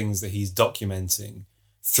see the things that he's documenting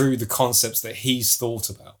through the concepts that he's thought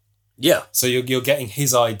about. Yeah. So you're getting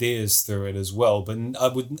his ideas through it as well. But I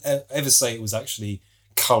wouldn't ever say it was actually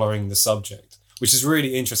colouring the subject, which is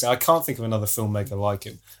really interesting. I can't think of another filmmaker like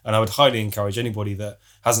him. And I would highly encourage anybody that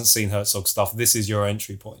hasn't seen Herzog stuff, this is your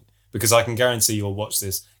entry point. Because I can guarantee you'll watch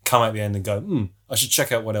this, come at the end and go, I should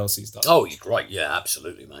check out what else he's done. Oh, he's great. Yeah,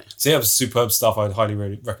 absolutely, mate. So yeah, it was superb stuff. I'd highly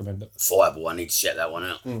recommend it. Fireball, I need to check that one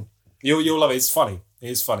out. You'll love it. It's funny.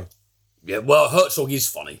 It is funny. Yeah, well, Herzog is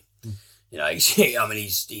funny. You know,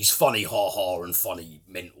 he's funny ha-ha and funny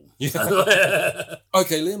mental. Yeah.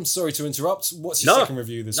 Okay, Liam, sorry to interrupt. What's your second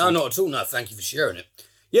review this week? No, not at all. No, thank you for sharing it.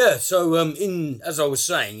 Yeah, so as I was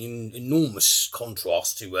saying, in enormous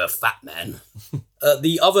contrast to Fat Man,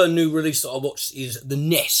 the other new release that I watched is The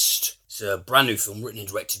Nest. It's a brand new film written and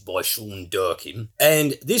directed by Sean Durkin.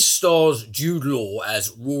 And this stars Jude Law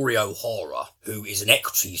as Rory O'Hara, who is an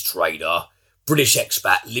equities trader, British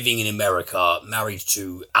expat living in America, married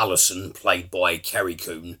to Alison, played by Kerry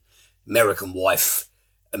Coon, American wife,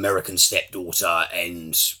 American stepdaughter,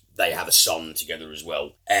 and they have a son together as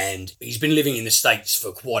well. And he's been living in the States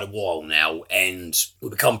for quite a while now, and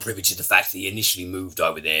we've become privy to the fact that he initially moved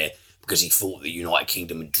over there because he thought the United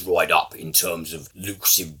Kingdom had dried up in terms of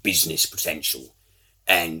lucrative business potential.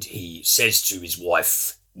 And he says to his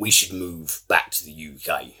wife, we should move back to the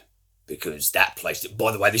UK because that place...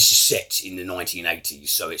 By the way, this is set in the 1980s,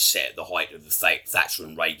 so it's set at the height of the Thatcher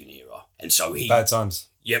and Reagan era. And so he... Bad times.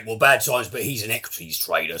 Yeah, well, bad times, but he's an equities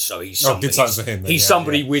trader, so he's somebody, good times for him. He's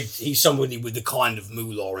somebody with the kind of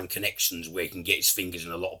moolah and connections where he can get his fingers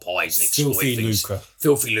in a lot of pies and exploit things.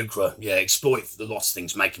 Filthy lucre. Yeah, exploit lots of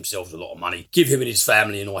things, make himself a lot of money, give him and his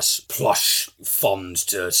family a nice plush fund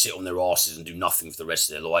to sit on their asses and do nothing for the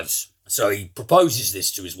rest of their lives. So he proposes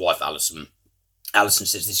this to his wife Alison. Alison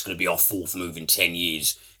says, this is going to be our fourth move in 10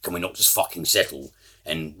 years. Can we not just fucking settle?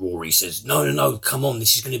 And Rory says, no, come on,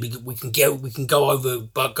 this is going to be, we can go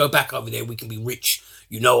back over there, we can be rich.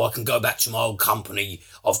 You know, I can go back to my old company.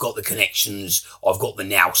 I've got the connections. I've got the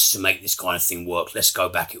nous to make this kind of thing work. Let's go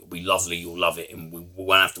back. It will be lovely. You'll love it. And we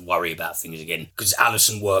won't have to worry about things again. Because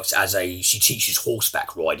Alison works she teaches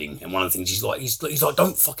horseback riding. And one of the things he's like,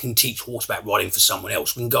 don't fucking teach horseback riding for someone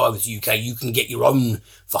else. We can go over to the UK. You can get your own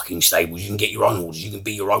fucking stables. You can get your own orders. You can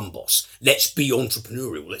be your own boss. Let's be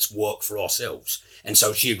entrepreneurial. Let's work for ourselves. And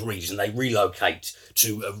so she agrees and they relocate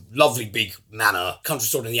to a lovely big manor,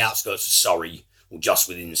 countryside on the outskirts of Surrey, or just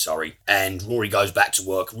within Surrey. And Rory goes back to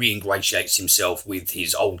work, re-ingratiates himself with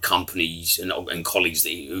his old companies and colleagues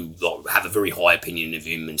who have a very high opinion of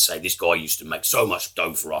him and say, this guy used to make so much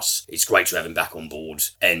dough for us. It's great to have him back on board.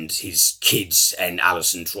 And his kids and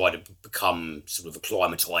Alison try to become sort of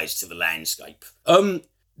acclimatised to the landscape. The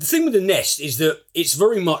thing with The Nest is that it's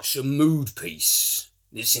very much a mood piece.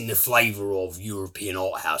 It's in the flavour of European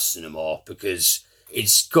art house cinema because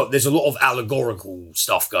there's a lot of allegorical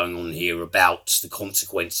stuff going on here about the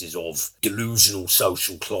consequences of delusional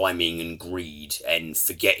social climbing and greed and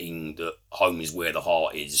forgetting that home is where the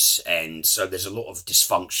heart is. And so there's a lot of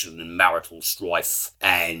dysfunction and marital strife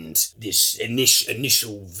and this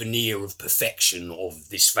initial veneer of perfection of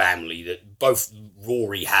this family that both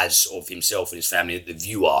Rory has of himself and his family, that the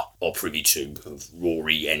viewer are privy to, of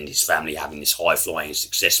Rory and his family having this high-flying,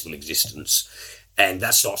 successful existence. And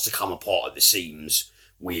that starts to come apart at the seams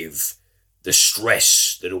with the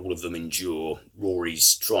stress that all of them endure.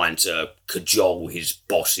 Rory's trying to cajole his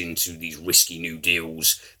boss into these risky new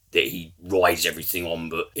deals that he rides everything on,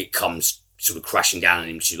 but it comes sort of crashing down on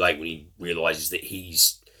him too late when he realises that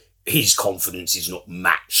his confidence is not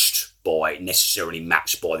necessarily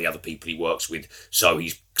matched by the other people he works with, so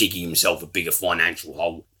he's digging himself a bigger financial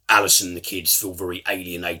hole. Alison and the kids feel very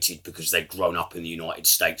alienated because they've grown up in the United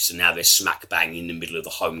States and now they're smack bang in the middle of the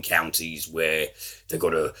home counties where they've got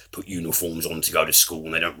to put uniforms on to go to school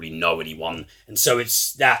and they don't really know anyone. And so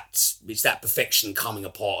it's that perfection coming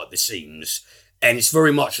apart at the seams. And it's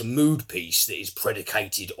very much a mood piece that is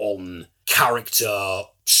predicated on character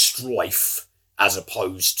strife as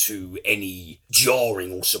opposed to any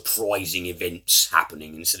jarring or surprising events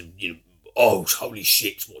happening. Instead of, oh, holy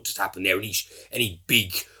shit, what just happened there? Any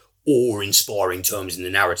big awe-inspiring terms in the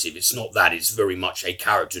narrative. It's not that. It's very much a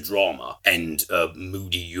character drama and a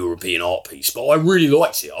moody European art piece. But I really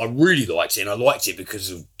liked it. And I liked it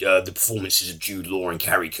because of the performances of Jude Law and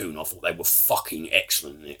Carrie Coon. I thought they were fucking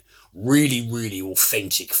excellent in it. Really, really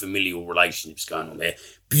authentic familial relationships going on there.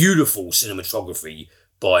 Beautiful cinematography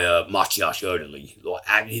by Matthias Erdely.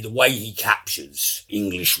 The way he captures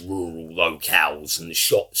English rural locales and the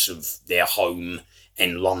shots of their home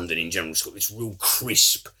and London in general. It's got this real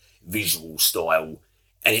crisp visual style,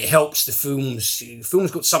 and it helps the films. The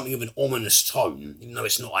film's got something of an ominous tone, even though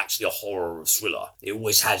it's not actually a horror or thriller. It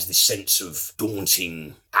always has this sense of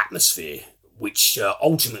daunting atmosphere, which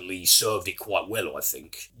ultimately served it quite well, I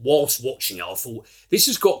think. Whilst watching it, I thought, this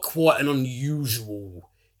has got quite an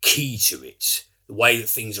unusual key to it. The way that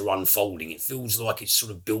things are unfolding, it feels like it's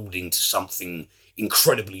sort of building to something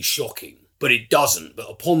incredibly shocking. But it doesn't. But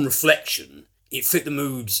upon reflection, it fit the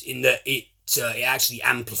moods in that it actually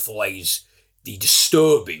amplifies the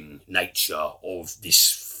disturbing nature of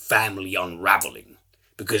this family unravelling.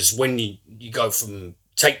 Because when you go from,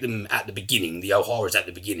 take them at the beginning, the O'Haras at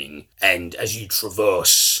the beginning, and as you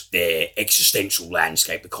traverse their existential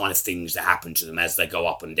landscape, the kind of things that happen to them as they go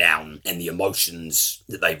up and down, and the emotions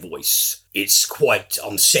that they voice, it's quite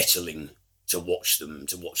unsettling to watch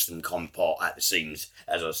them come apart at the seams,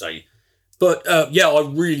 as I say. But yeah, I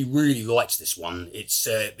really, really liked this one. It's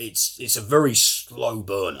a very slow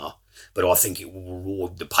burner, but I think it will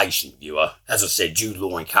reward the patient viewer. As I said, Jude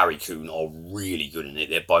Law and Carrie Coon are really good in it.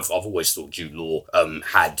 They're both. I've always thought Jude Law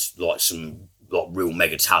had some real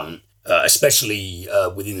mega talent. Especially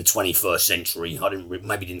within the 21st century. I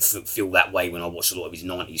didn't feel that way when I watched a lot of his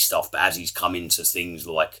 90s stuff, but as he's come into things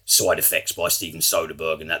like Side Effects by Steven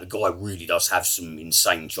Soderbergh and that, the guy really does have some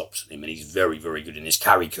insane chops in him, and he's very, very good in this.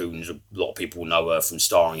 Carrie Coon, a lot of people know her from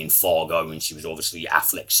starring in Fargo, and she was obviously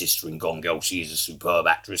Affleck's sister in Gone Girl. She is a superb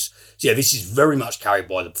actress. So yeah, this is very much carried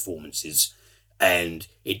by the performances. And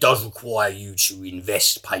it does require you to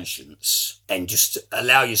invest patience and just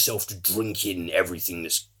allow yourself to drink in everything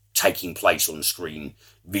that's taking place on screen,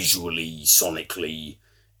 visually, sonically,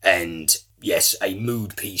 and yes, a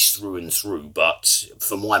mood piece through and through, but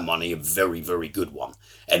for my money, a very, very good one,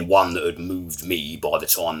 and one that had moved me by the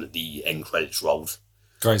time that the end credits rolled.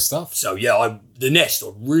 Great stuff. So yeah, The Nest,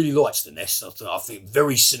 I really liked The Nest. I think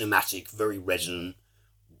very cinematic, very resonant,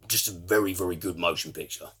 just a very, very good motion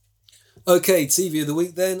picture. Okay, TV of the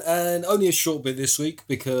week then, and only a short bit this week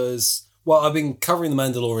because, well, I've been covering The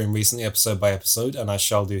Mandalorian recently, episode by episode, and I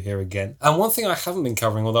shall do here again. And one thing I haven't been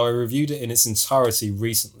covering, although I reviewed it in its entirety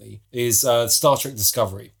recently, is Star Trek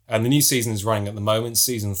Discovery. And the new season is running at the moment,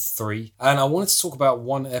 season 3. And I wanted to talk about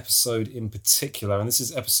one episode in particular, and this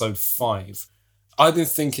is episode 5. I've been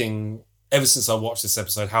thinking, ever since I watched this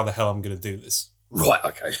episode, how the hell I'm going to do this. Right,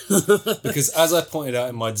 okay. Because as I pointed out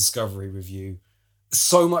in my Discovery review,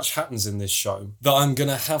 so much happens in this show that I'm going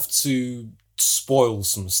to have to spoil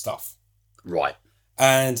some stuff. Right.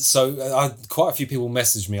 And so quite a few people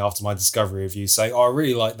messaged me after my Discovery review saying, I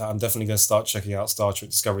really like that. I'm definitely going to start checking out Star Trek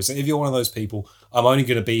Discovery. So if you're one of those people, I'm only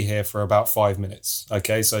going to be here for about 5 minutes.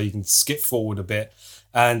 Okay, so you can skip forward a bit.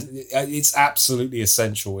 And it's absolutely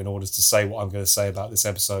essential in order to say what I'm going to say about this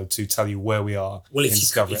episode to tell you where we are in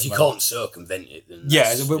Discovery. If you can't circumvent it,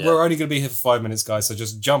 then we're only going to be here for 5 minutes, guys. So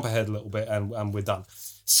just jump ahead a little bit and we're done.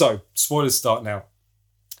 So spoilers start now.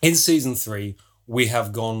 In season 3, we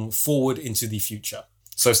have gone forward into the future.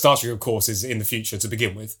 So Star Trek, of course, is in the future to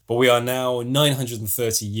begin with, but we are now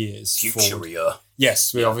 930 years Futuria. forward.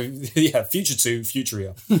 Yes, we are. Yeah, future to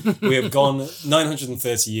Futuria. We have gone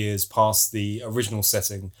 930 years past the original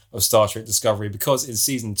setting of Star Trek Discovery because in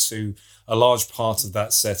season 2, a large part of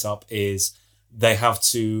that setup is they have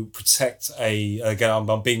to protect again,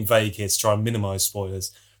 I'm being vague here to try and minimize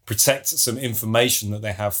spoilers, protect some information that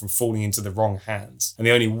they have from falling into the wrong hands. And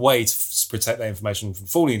the only way to protect that information from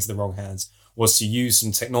falling into the wrong hands was to use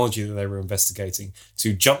some technology that they were investigating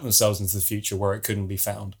to jump themselves into the future where it couldn't be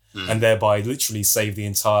found, and thereby literally save the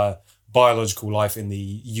entire biological life in the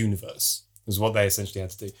universe, is what they essentially had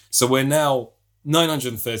to do. So we're now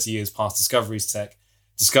 930 years past Discovery's tech.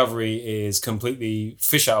 Discovery is completely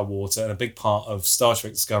fish out of water, and a big part of Star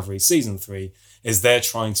Trek Discovery Season 3 is they're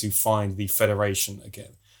trying to find the Federation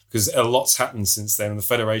again. Because a lot's happened since then, and the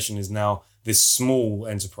Federation is now this small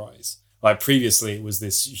enterprise. Like previously, it was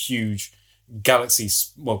this huge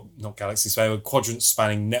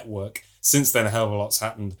quadrant-spanning network. Since then, a hell of a lot's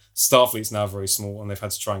happened. Starfleet's now very small, and they've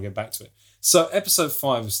had to try and get back to it. So episode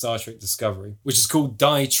 5 of Star Trek Discovery, which is called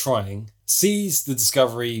Die Trying, sees the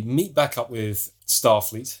Discovery meet back up with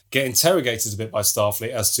Starfleet, get interrogated a bit by Starfleet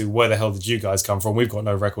as to where the hell did you guys come from? We've got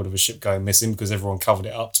no record of a ship going missing because everyone covered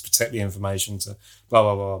it up to protect the information to blah,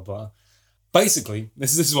 blah, blah, blah. Basically,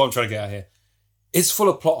 this is what I'm trying to get at here. It's full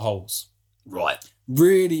of plot holes. Right.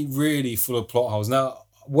 Really, really full of plot holes. Now,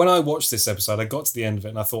 when I watched this episode, I got to the end of it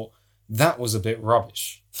and I thought, that was a bit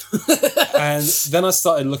rubbish. And then I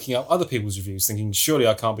started looking up other people's reviews, thinking, surely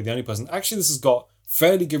I can't be the only person. Actually, this has got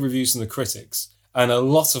fairly good reviews from the critics and a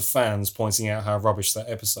lot of fans pointing out how rubbish that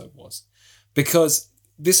episode was. Because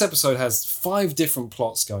this episode has 5 different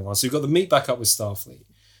plots going on. So you've got the meet back up with Starfleet.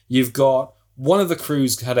 You've got one of the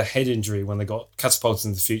crews had a head injury when they got catapulted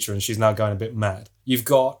into the future and she's now going a bit mad. You've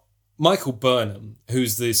got Michael Burnham,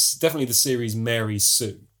 who's definitely the series Mary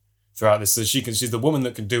Sue throughout this. So she's the woman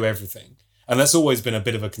that can do everything. And that's always been a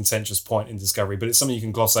bit of a contentious point in Discovery, but it's something you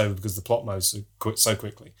can gloss over because the plot moves so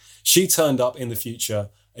quickly. She turned up in the future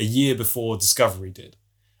a year before Discovery did.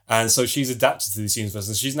 And so she's adapted to this universe,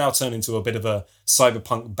 and she's now turned into a bit of a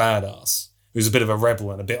cyberpunk badass who's a bit of a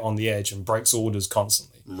rebel and a bit on the edge and breaks orders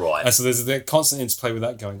constantly. Right. And so there's a constant interplay with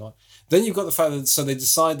that going on. Then you've got the fact that so they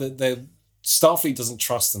decide that Starfleet doesn't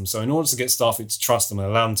trust them. So in order to get Starfleet to trust them and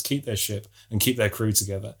allow them to keep their ship and keep their crew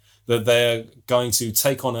together, that they're going to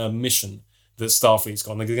take on a mission that Starfleet's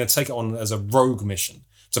got. And they're going to take it on as a rogue mission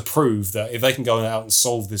to prove that if they can go out and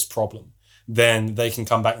solve this problem, then they can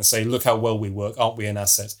come back and say, look how well we work. Aren't we an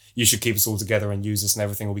asset? You should keep us all together and use us and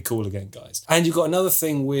everything will be cool again, guys. And you've got another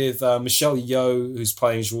thing with Michelle Yeoh, who's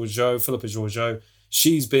playing Philippa Georgiou.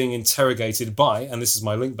 She's being interrogated by, and this is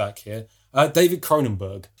my link back here, David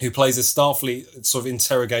Cronenberg, who plays a Starfleet sort of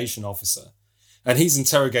interrogation officer. And he's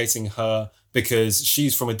interrogating her because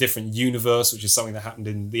she's from a different universe, which is something that happened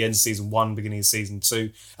in the end of season 1, beginning of season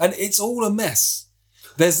 2. And it's all a mess.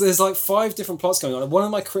 There's like 5 different plots going on. And one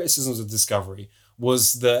of my criticisms of Discovery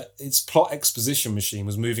was that its plot exposition machine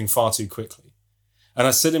was moving far too quickly. And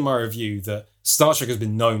I said in my review that Star Trek has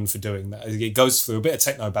been known for doing that. It goes through a bit of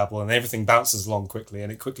technobabble and everything bounces along quickly.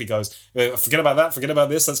 And it quickly goes, forget about that, forget about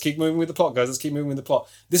this. Let's keep moving with the plot, guys. Let's keep moving with the plot.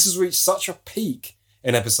 This has reached such a peak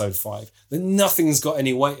in episode 5 that nothing's got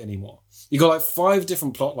any weight anymore. You've got like 5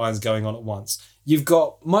 different plot lines going on at once. You've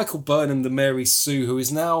got Michael Burnham, the Mary Sue, who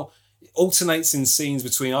is now alternates in scenes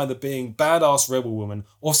between either being badass rebel woman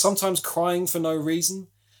or sometimes crying for no reason.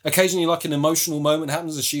 Occasionally, like an emotional moment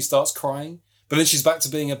happens as she starts crying, but then she's back to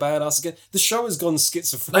being a badass again. The show has gone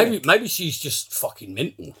schizophrenic. Maybe she's just fucking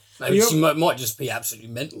mental. Maybe she might just be absolutely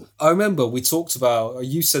mental. I remember we talked about,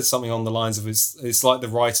 you said something on the lines of it's like the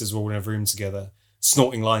writers were all in a room together,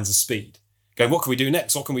 snorting lines of speed. Going, what can we do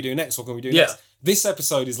next? What can we do next? What can we do next? This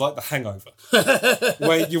episode is like The Hangover,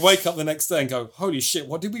 where you wake up the next day and go, holy shit,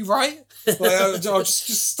 what did we write? Like, I'll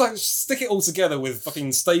just stick it all together with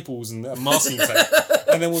fucking staples and masking tape,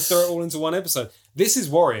 and then we'll throw it all into one episode. This is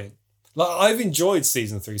worrying. Like, I've enjoyed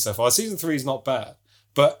season 3 so far. Season 3 is not bad,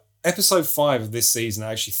 but episode 5 of this season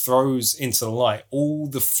actually throws into light all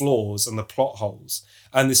the flaws and the plot holes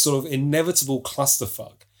and this sort of inevitable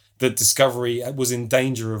clusterfuck that Discovery was in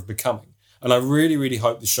danger of becoming. And I really, really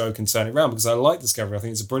hope the show can turn it around because I like Discovery. I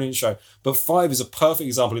think it's a brilliant show. But 5 is a perfect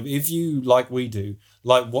example of if you, like we do,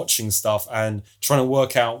 like watching stuff and trying to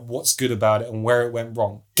work out what's good about it and where it went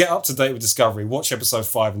wrong. Get up to date with Discovery, watch episode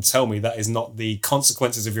 5 and tell me that is not the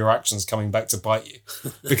consequences of your actions coming back to bite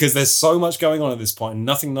you. Because there's so much going on at this point and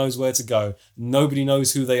nothing knows where to go. Nobody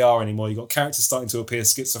knows who they are anymore. You've got characters starting to appear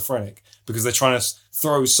schizophrenic because they're trying to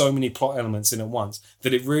throw so many plot elements in at once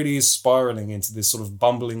that it really is spiraling into this sort of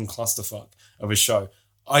bumbling clusterfuck of a show.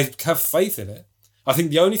 I have faith in it. I think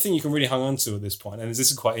the only thing you can really hang on to at this point, and this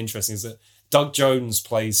is quite interesting, is that Doug Jones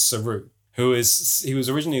plays Saru, he was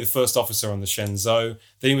originally the first officer on the Shenzhou,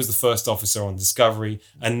 then he was the first officer on Discovery,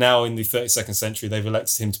 and now in the 32nd century, they've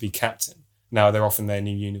elected him to be captain. Now they're off in their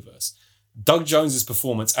new universe. Doug Jones's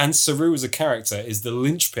performance and Saru as a character is the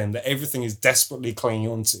linchpin that everything is desperately clinging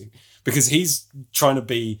onto because he's trying to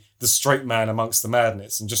be the straight man amongst the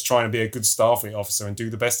madness and just trying to be a good Starfleet officer and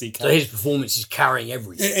do the best he can. So his performance is carrying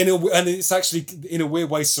everything. And it's actually, in a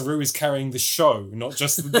weird way, Saru is carrying the show, not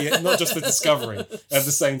just the Discovery at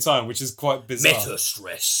the same time, which is quite bizarre. Meta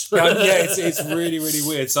stress. It's really, really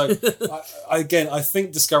weird. So, I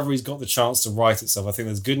think Discovery's got the chance to write itself. I think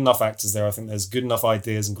there's good enough actors there. I think there's good enough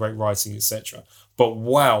ideas and great writing, etc. But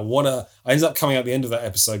wow, I ended up coming out at the end of that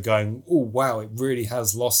episode going, oh, wow, it really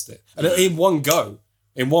has lost it. And in one go,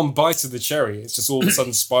 in one bite of the cherry, it's just all of a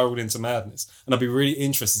sudden spiraled into madness. And I'd be really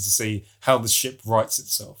interested to see how the ship rights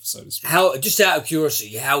itself, so to speak. How, just out of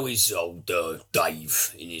curiosity, how is old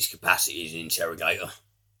Dave in his capacity as an interrogator?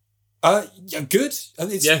 Good.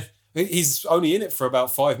 He's only in it for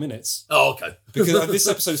about 5 minutes. Oh, okay. Because this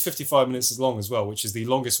episode is 55 minutes long as well, which is the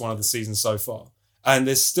longest one of the season so far. And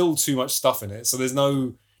there's still too much stuff in it. So there's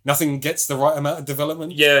nothing gets the right amount of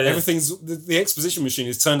development. Yeah. Everything's, the exposition machine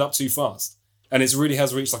is turned up too fast. And it really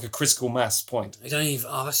has reached like a critical mass point. I don't even,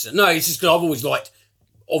 it's just because I've always liked,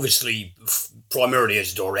 obviously, primarily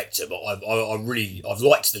as a director, but I've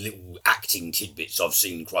liked the little acting tidbits I've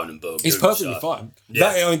seen Cronenberg do. It's perfectly fine.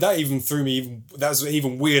 Yeah. That even threw me, that was an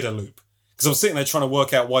even weirder loop. Because I was sitting there trying to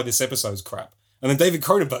work out why this episode's crap. And then David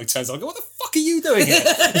Cronenberg turns up, I go, what the fuck are you doing here?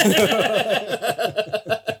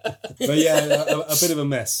 But yeah, a bit of a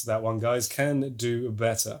mess, that one, guys. Can do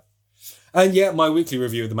better. And yeah, my weekly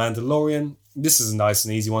review of The Mandalorian. This is a nice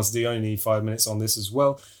and easy one to do. You only need 5 minutes on this as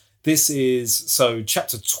well. This is,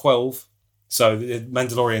 chapter 12. So the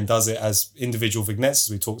Mandalorian does it as individual vignettes,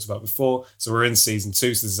 as we talked about before. So we're in season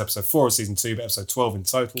 2. So this is episode 4 of season 2, but episode 12 in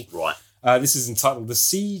total. Right. This is entitled The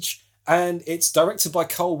Siege, and it's directed by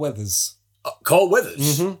Carl Weathers. Carl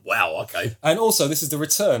Weathers? Mm-hmm. Wow, okay. And also, this is the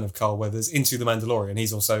return of Carl Weathers into The Mandalorian.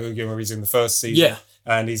 He's also, he's in the first season. Yeah.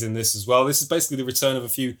 And he's in this as well. This is basically the return of a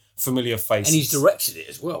few familiar faces. And he's directed it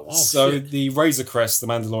as well. Oh, so shit. The Razor Crest, the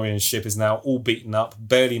Mandalorian ship, is now all beaten up,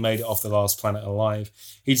 barely made it off the last planet alive.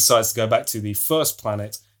 He decides to go back to the first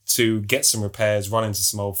planet to get some repairs, run into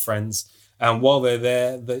some old friends. And while they're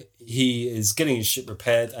there, he is getting his ship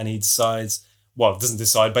repaired, and he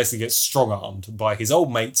basically gets strong-armed by his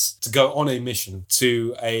old mates to go on a mission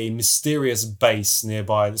to a mysterious base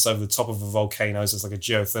nearby that's over the top of a volcano. So it's like a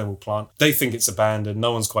geothermal plant. They think it's abandoned.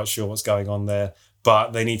 No one's quite sure what's going on there,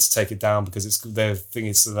 but they need to take it down because they think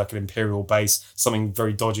it's like an Imperial base. Something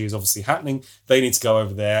very dodgy is obviously happening. They need to go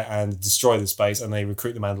over there and destroy this base, and they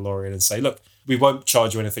recruit the Mandalorian and say, look, we won't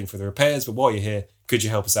charge you anything for the repairs, but while you're here, could you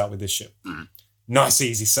help us out with this ship? Mm. Nice,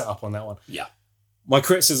 easy setup on that one. Yeah. My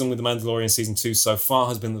criticism with The Mandalorian Season 2 so far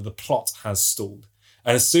has been that the plot has stalled.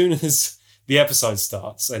 And as soon as the episode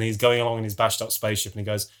starts and he's going along in his bashed up spaceship and he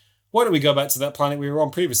goes, why don't we go back to that planet we were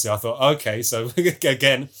on previously? I thought, okay, so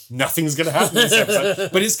again, nothing's going to happen in this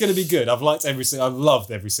episode, but it's going to be good. I've loved every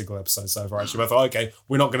single episode so far, actually. But I thought, okay,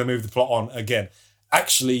 we're not going to move the plot on again.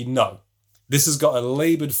 Actually, no. This has got a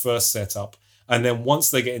laboured first setup. And then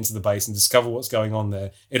once they get into the base and discover what's going on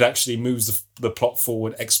there, it actually moves the plot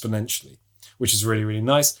forward exponentially, which is really, really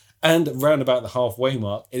nice. And around about the halfway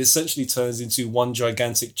mark, it essentially turns into one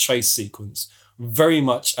gigantic chase sequence, very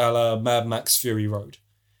much a la Mad Max Fury Road,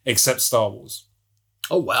 except Star Wars.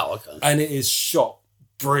 Oh, wow, okay. And it is shot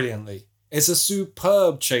brilliantly. It's a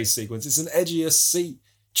superb chase sequence. It's an edgier seat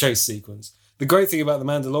chase sequence. The great thing about The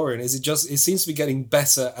Mandalorian is it seems to be getting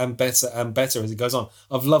better and better and better as it goes on.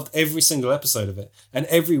 I've loved every single episode of it. And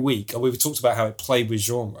every week, we've talked about how it played with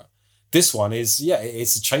genre. This one is,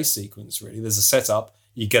 it's a chase sequence, really. There's a setup,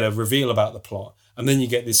 you get a reveal about the plot, and then you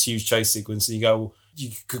get this huge chase sequence, and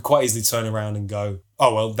you could quite easily turn around and go,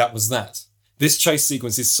 oh, well, that was that. This chase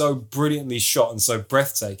sequence is so brilliantly shot and so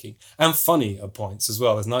breathtaking, and funny at points as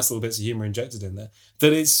well. There's nice little bits of humour injected in there,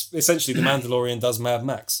 that it's essentially The Mandalorian does Mad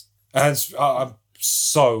Max. And I'm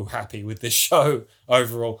so happy with this show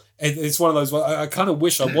overall. It's one of those, I kind of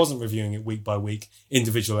wish I wasn't reviewing it week by week,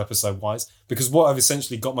 individual episode wise, because what I've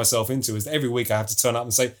essentially got myself into is that every week I have to turn up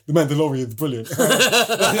and say, The Mandalorian's brilliant. I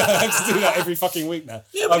have to do that every fucking week now.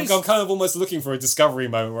 Yeah, I'm kind of almost looking for a discovery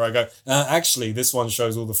moment where I go, actually, this one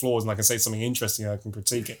shows all the flaws and I can say something interesting and I can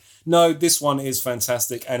critique it. No, this one is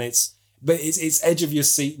fantastic, and it's edge of your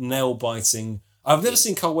seat, nail biting. I've never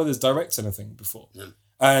seen Carl Weathers direct anything before. Yeah.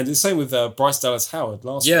 And the same with Bryce Dallas Howard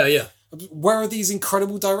last week. Yeah. Where are these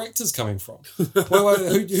incredible directors coming from?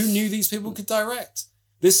 Who knew these people could direct?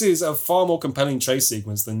 This is a far more compelling chase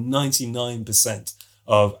sequence than 99%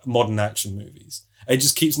 of modern action movies. It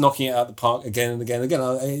just keeps knocking it out of the park again and again and again.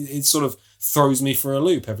 It sort of throws me for a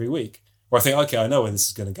loop every week, where I think, okay, I know where this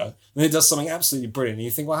is going to go. And it does something absolutely brilliant. And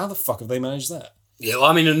you think, well, how the fuck have they managed that? Yeah,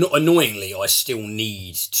 well, I mean, annoyingly, I still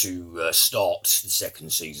need to start the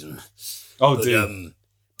second season. Oh, dude.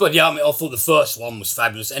 But yeah, I mean, I thought the first one was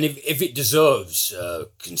fabulous, and if it deserves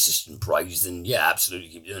consistent praise, then yeah, absolutely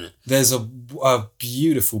keep doing it. There's a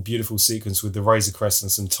beautiful, beautiful sequence with the Razor Crest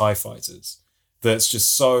and some TIE fighters that's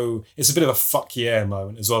just so... It's a bit of a fuck yeah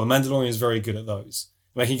moment as well. The Mandalorian is very good at those.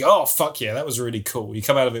 Making you go, oh, fuck yeah, that was really cool. You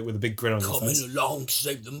come out of it with a big grin on your face. Coming along to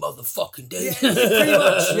save the motherfucking day. Yeah, pretty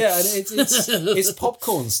much. Yeah, and it's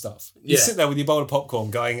popcorn stuff. You sit there with your bowl of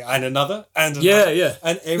popcorn going, and another, and another. Yeah.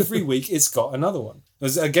 And every week it's got another one.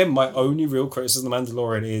 Again, my only real criticism of The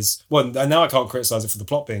Mandalorian is, well, and now I can't criticise it for the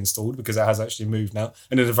plot being stalled because it has actually moved now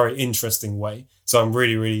and in a very interesting way. So I'm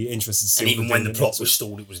really, really interested to see. And even when the plot was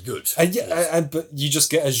stalled, it was good. But you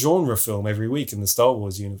just get a genre film every week in the Star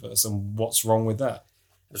Wars universe, and what's wrong with that?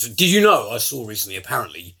 Did you know, I saw recently,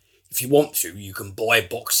 apparently, if you want to, you can buy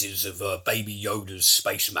boxes of Baby Yoda's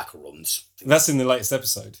space macarons. That's in the latest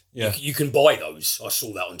episode. Yeah. You can buy those. I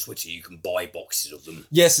saw that on Twitter. You can buy boxes of them.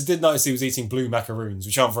 Yes, I did notice he was eating blue macaroons,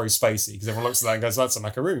 which aren't very spacey, because everyone looks at that and goes, that's a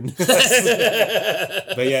macaroon.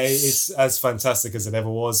 But yeah, it's as fantastic as it ever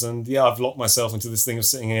was. And yeah, I've locked myself into this thing of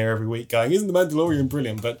sitting here every week going, isn't The Mandalorian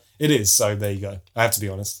brilliant? But it is, so there you go. I have to be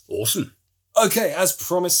honest. Awesome. Okay, as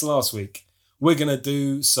promised last week, we're going to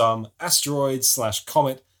do some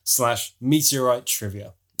asteroid/comet/meteorite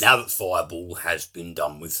trivia. Now that Fireball has been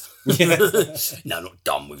done with. Yeah. No, not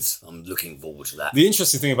done with. I'm looking forward to that. The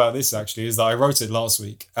interesting thing about this, actually, is that I wrote it last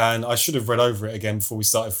week, and I should have read over it again before we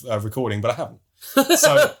started recording, but I haven't.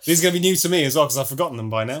 So these are going to be new to me as well, because I've forgotten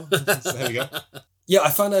them by now. So there we go. Yeah,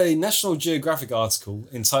 I found a National Geographic article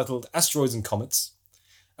entitled Asteroids and Comets.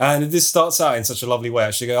 And this starts out in such a lovely way.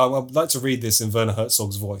 Actually, I'd like to read this in Werner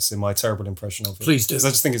Herzog's voice, in my terrible impression of it. Please do. Because I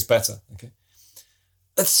just think it's better. Okay.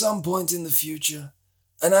 At some point in the future,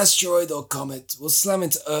 an asteroid or comet will slam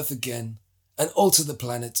into Earth again and alter the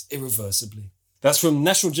planet irreversibly. That's from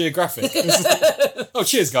National Geographic. Oh,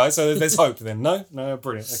 cheers, guys. So there's hope then. No,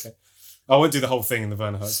 brilliant. Okay. I won't do the whole thing in the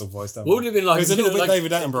Werner Herzog voice. What would it have been like? It was a little bit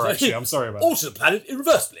David Attenborough, actually. I'm sorry about that. Alter the planet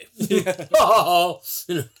irreversibly. Yeah.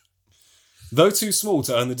 Though too small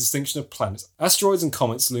to earn the distinction of planet, asteroids and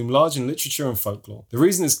comets loom large in literature and folklore. The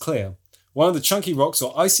reason is clear. One of the chunky rocks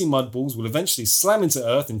or icy mud balls will eventually slam into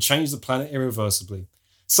Earth and change the planet irreversibly.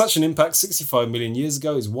 Such an impact 65 million years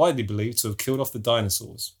ago is widely believed to have killed off the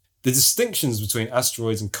dinosaurs. The distinctions between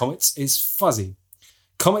asteroids and comets is fuzzy.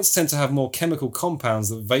 Comets tend to have more chemical compounds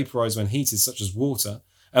that vaporize when heated, such as water,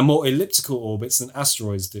 and more elliptical orbits than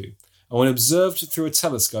asteroids do. And when observed through a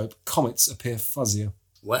telescope, comets appear fuzzier.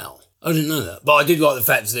 Wow. I didn't know that. But I did like the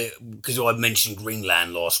fact that, because I mentioned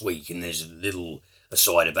Greenland last week, and there's a little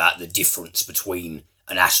aside about the difference between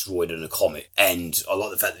an asteroid and a comet. And I like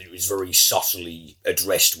the fact that it was very subtly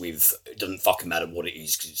addressed with, it doesn't fucking matter what it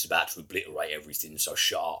is, because it's about to obliterate everything, so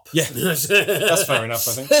sharp. Yeah, that's fair enough,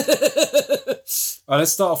 I think. All right,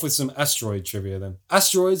 let's start off with some asteroid trivia then.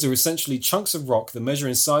 Asteroids are essentially chunks of rock that measure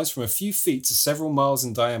in size from a few feet to several miles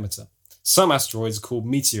in diameter. Some asteroids are called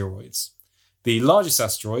meteoroids. The largest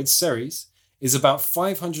asteroid, Ceres, is about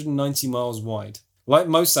 590 miles wide. Like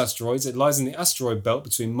most asteroids, it lies in the asteroid belt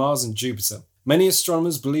between Mars and Jupiter. Many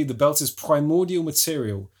astronomers believe the belt is primordial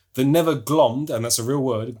material that never glommed, and that's a real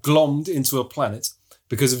word, glommed into a planet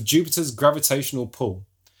because of Jupiter's gravitational pull.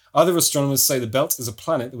 Other astronomers say the belt is a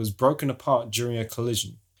planet that was broken apart during a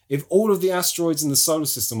collision. If all of the asteroids in the solar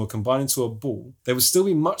system were combined into a ball, they would still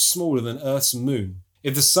be much smaller than Earth's moon.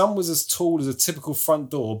 If the sun was as tall as a typical front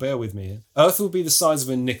door, bear with me here, Earth would be the size of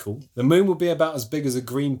a nickel, the moon would be about as big as a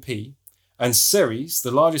green pea, and Ceres, the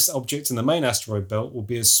largest object in the main asteroid belt, will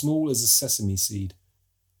be as small as a sesame seed.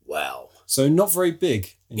 Wow. So not very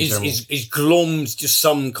big in general. Is glommed just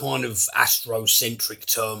some kind of astrocentric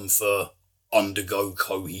term for undergo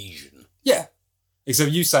cohesion? Yeah. Except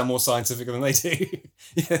you sound more scientific than they do.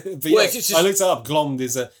 Yeah, but well, yeah, I looked it up. Glommed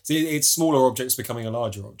is it's smaller objects becoming a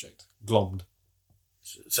larger object. Glommed.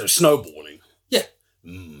 So snowballing. Yeah.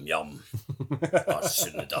 Yum. I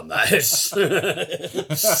shouldn't have done that.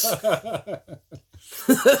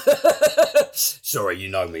 Sorry, you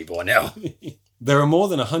know me by now. There are more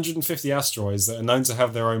than 150 asteroids that are known to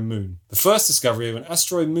have their own moon. The first discovery of an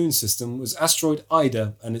asteroid moon system was asteroid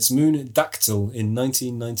Ida and its moon Dactyl in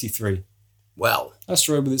 1993. Wow.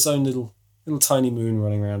 Asteroid with its own little tiny moon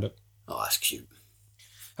running around it. Oh, that's cute.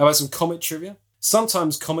 How about some comet trivia?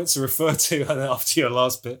 Sometimes comets are referred to, and after your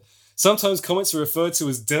last bit, sometimes comets are referred to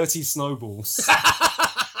as dirty snowballs.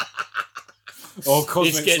 Or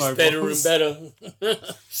cosmic snowballs. This gets better and better.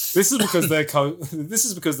 This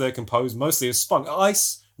is because they're composed mostly of spunk,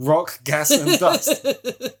 ice, rock, gas, and dust.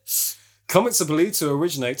 Comets are believed to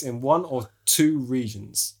originate in one or two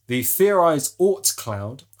regions. The theorized Oort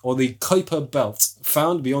cloud, or the Kuiper belt,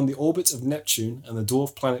 found beyond the orbit of Neptune and the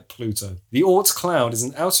dwarf planet Pluto. The Oort cloud is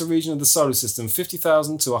an outer region of the solar system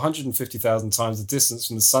 50,000 to 150,000 times the distance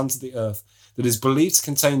from the Sun to the Earth that is believed to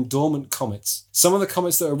contain dormant comets. Some of the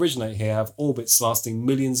comets that originate here have orbits lasting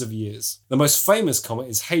millions of years. The most famous comet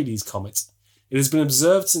is Halley's Comet. It has been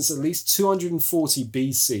observed since at least 240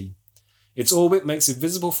 BC. Its orbit makes it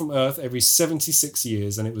visible from Earth every 76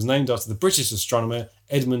 years, and it was named after the British astronomer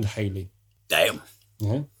Edmund Halley. Damn.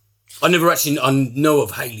 Yeah. I know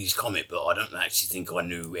of Halley's Comet, but I don't actually think I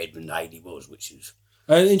knew who Edmund Halley was, which is...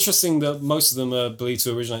 Interesting that most of them are believed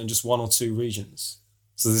to originate in just one or two regions.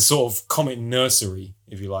 So there's sort of comet nursery,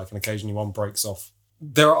 if you like, and occasionally one breaks off.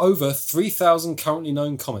 There are over 3,000 currently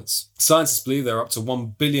known comets. Scientists believe there are up to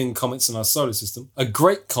 1 billion comets in our solar system. A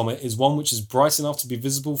great comet is one which is bright enough to be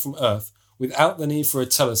visible from Earth without the need for a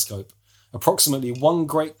telescope. Approximately one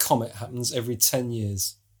great comet happens every 10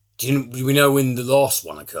 years. Do we know when the last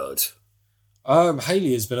one occurred?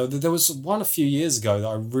 Halley has been... There was one a few years ago that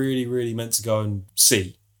I really, really meant to go and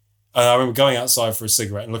see. And I remember going outside for a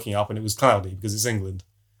cigarette and looking up, and it was cloudy because it's England.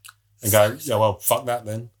 And going, yeah, well, fuck that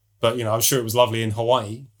then. But, I'm sure it was lovely in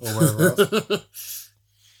Hawaii or wherever else.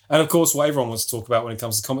 And, of course, what everyone wants to talk about when it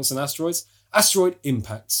comes to comets and asteroids, asteroid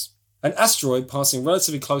impacts. An asteroid passing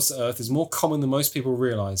relatively close to Earth is more common than most people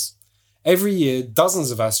realise. Every year, dozens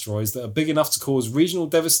of asteroids that are big enough to cause regional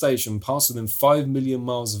devastation pass within 5 million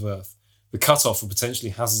miles of Earth, the cutoff for potentially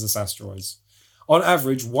hazardous asteroids. On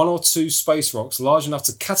average, one or two space rocks large enough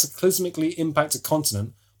to cataclysmically impact a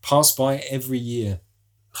continent pass by every year.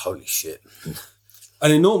 Holy shit. An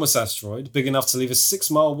enormous asteroid, big enough to leave a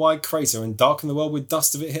 6-mile wide crater and darken the world with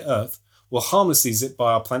dust if it hit Earth, will harmlessly zip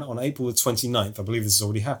by our planet on April the 29th. I believe this has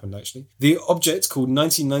already happened, actually. The object, called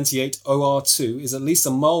 1998 OR2, is at least a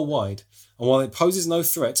mile wide, and while it poses no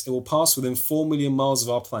threat, it will pass within 4 million miles of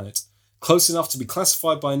our planet, close enough to be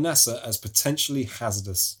classified by NASA as potentially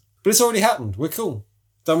hazardous. But it's already happened. We're cool.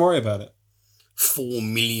 Don't worry about it. 4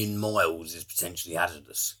 million miles is potentially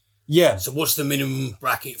hazardous. Yeah. So what's the minimum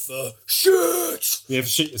bracket for shit? You have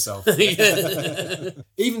to shit yourself.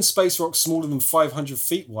 Even space rocks smaller than 500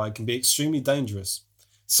 feet wide can be extremely dangerous.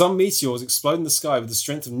 Some meteors explode in the sky with the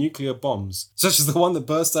strength of nuclear bombs, such as the one that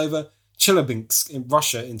burst over Chelyabinsk in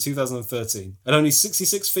Russia in 2013. At only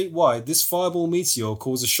 66 feet wide, this fireball meteor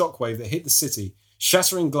caused a shockwave that hit the city,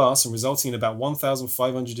 shattering glass and resulting in about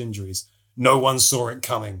 1,500 injuries. No one saw it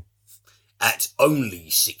coming. At only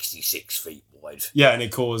 66 feet wide. Yeah, and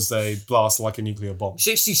it caused a blast like a nuclear bomb.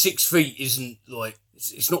 66 feet isn't like...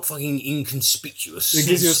 It's not fucking inconspicuous. It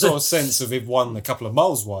gives you a sort of sense of if one a couple of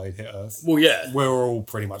miles wide hit Earth. Well, yeah. We're all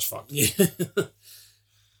pretty much fucked. Yeah.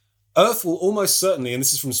 Earth will almost certainly, and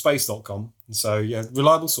this is from space.com, so yeah,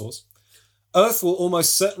 reliable source. Earth will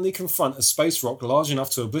almost certainly confront a space rock large enough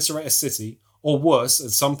to obliterate a city, or worse, at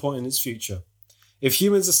some point in its future. If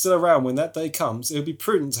humans are still around when that day comes, it would be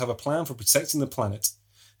prudent to have a plan for protecting the planet.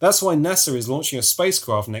 That's why NASA is launching a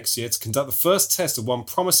spacecraft next year to conduct the first test of one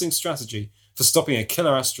promising strategy for stopping a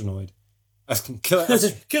killer asteroid. Killer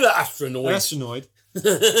asteroid. Asteroid.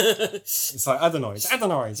 It's like adenoids.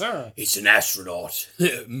 It's an astronaut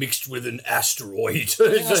mixed with an asteroid.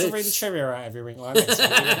 You have to read the trivia out every week like this.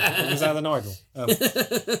 It was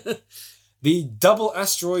adenoidal. The Double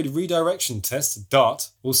Asteroid Redirection Test, DART,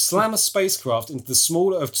 will slam a spacecraft into the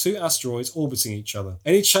smaller of two asteroids orbiting each other.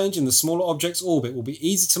 Any change in the smaller object's orbit will be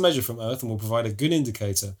easy to measure from Earth and will provide a good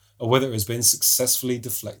indicator of whether it has been successfully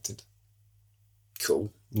deflected.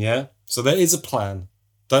 Cool. Yeah? So there is a plan.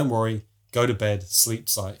 Don't worry. Go to bed. Sleep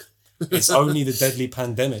tight. It's only the deadly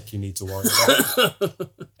pandemic you need to worry about.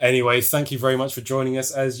 Anyway, thank you very much for joining us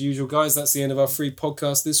as usual, guys. That's the end of our free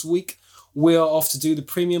podcast this week. We are off to do the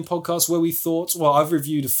premium podcast where we thought, well, I've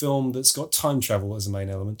reviewed a film that's got time travel as a main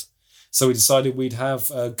element. So we decided we'd have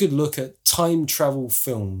a good look at time travel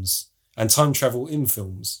films and time travel in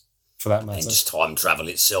films, for that matter. And just time travel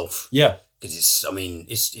itself. Yeah. Because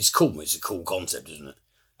it's cool. It's a cool concept, isn't it?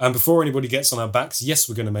 And before anybody gets on our backs, yes,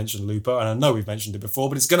 we're going to mention Looper, and I know we've mentioned it before,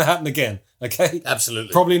 but it's going to happen again, okay?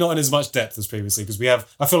 Absolutely. Probably not in as much depth as previously, because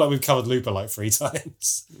I feel like we've covered Looper like 3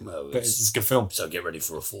 times. Well, but it's a good film. So get ready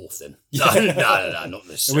for a fourth then. Yeah. No, not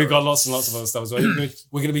necessarily. And we've got lots and lots of other stuff as well.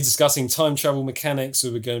 We're going to be discussing time travel mechanics,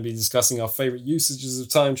 we're going to be discussing our favourite usages of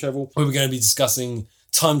time travel, we're going to be discussing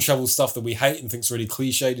time travel stuff that we hate and think's really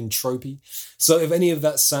cliched and tropey. So if any of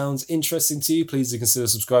that sounds interesting to you, please do consider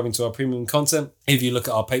subscribing to our premium content. If you look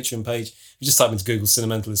at our Patreon page, you just type into Google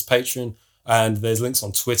Cinementalist Patreon, and there's links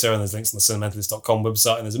on Twitter and there's links on the cinementalist.com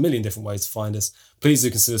website, and there's a million different ways to find us. Please do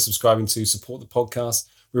consider subscribing to support the podcast.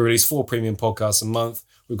 We release 4 premium podcasts a month.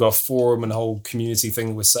 We've got a forum and a whole community thing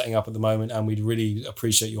that we're setting up at the moment, and we'd really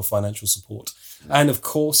appreciate your financial support. And of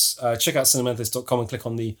course, check out cinementalist.com and click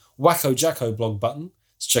on the Wacko Jacko blog button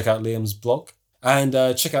to check out Liam's blog. And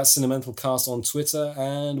check out Cinementalcast on Twitter.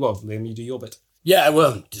 And, well, Liam, you do your bit. Yeah,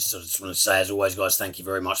 well, just want to say, as always, guys, thank you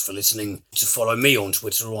very much for listening. To follow me on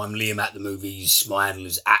Twitter, I'm Liam at the Movies. My handle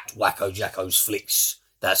is at Wacko Jacko's Flicks.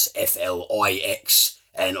 That's FLIX.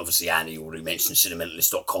 And obviously, Andy already mentioned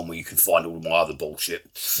cinementalist.com, where you can find all of my other bullshit.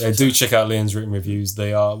 Yeah, do check out Liam's written reviews.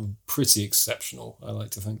 They are pretty exceptional, I like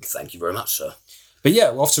to think. Thank you very much, sir. But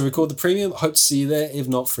yeah, we're off to record the premium. Hope to see you there. If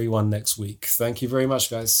not, free one next week. Thank you very much,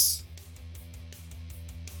 guys.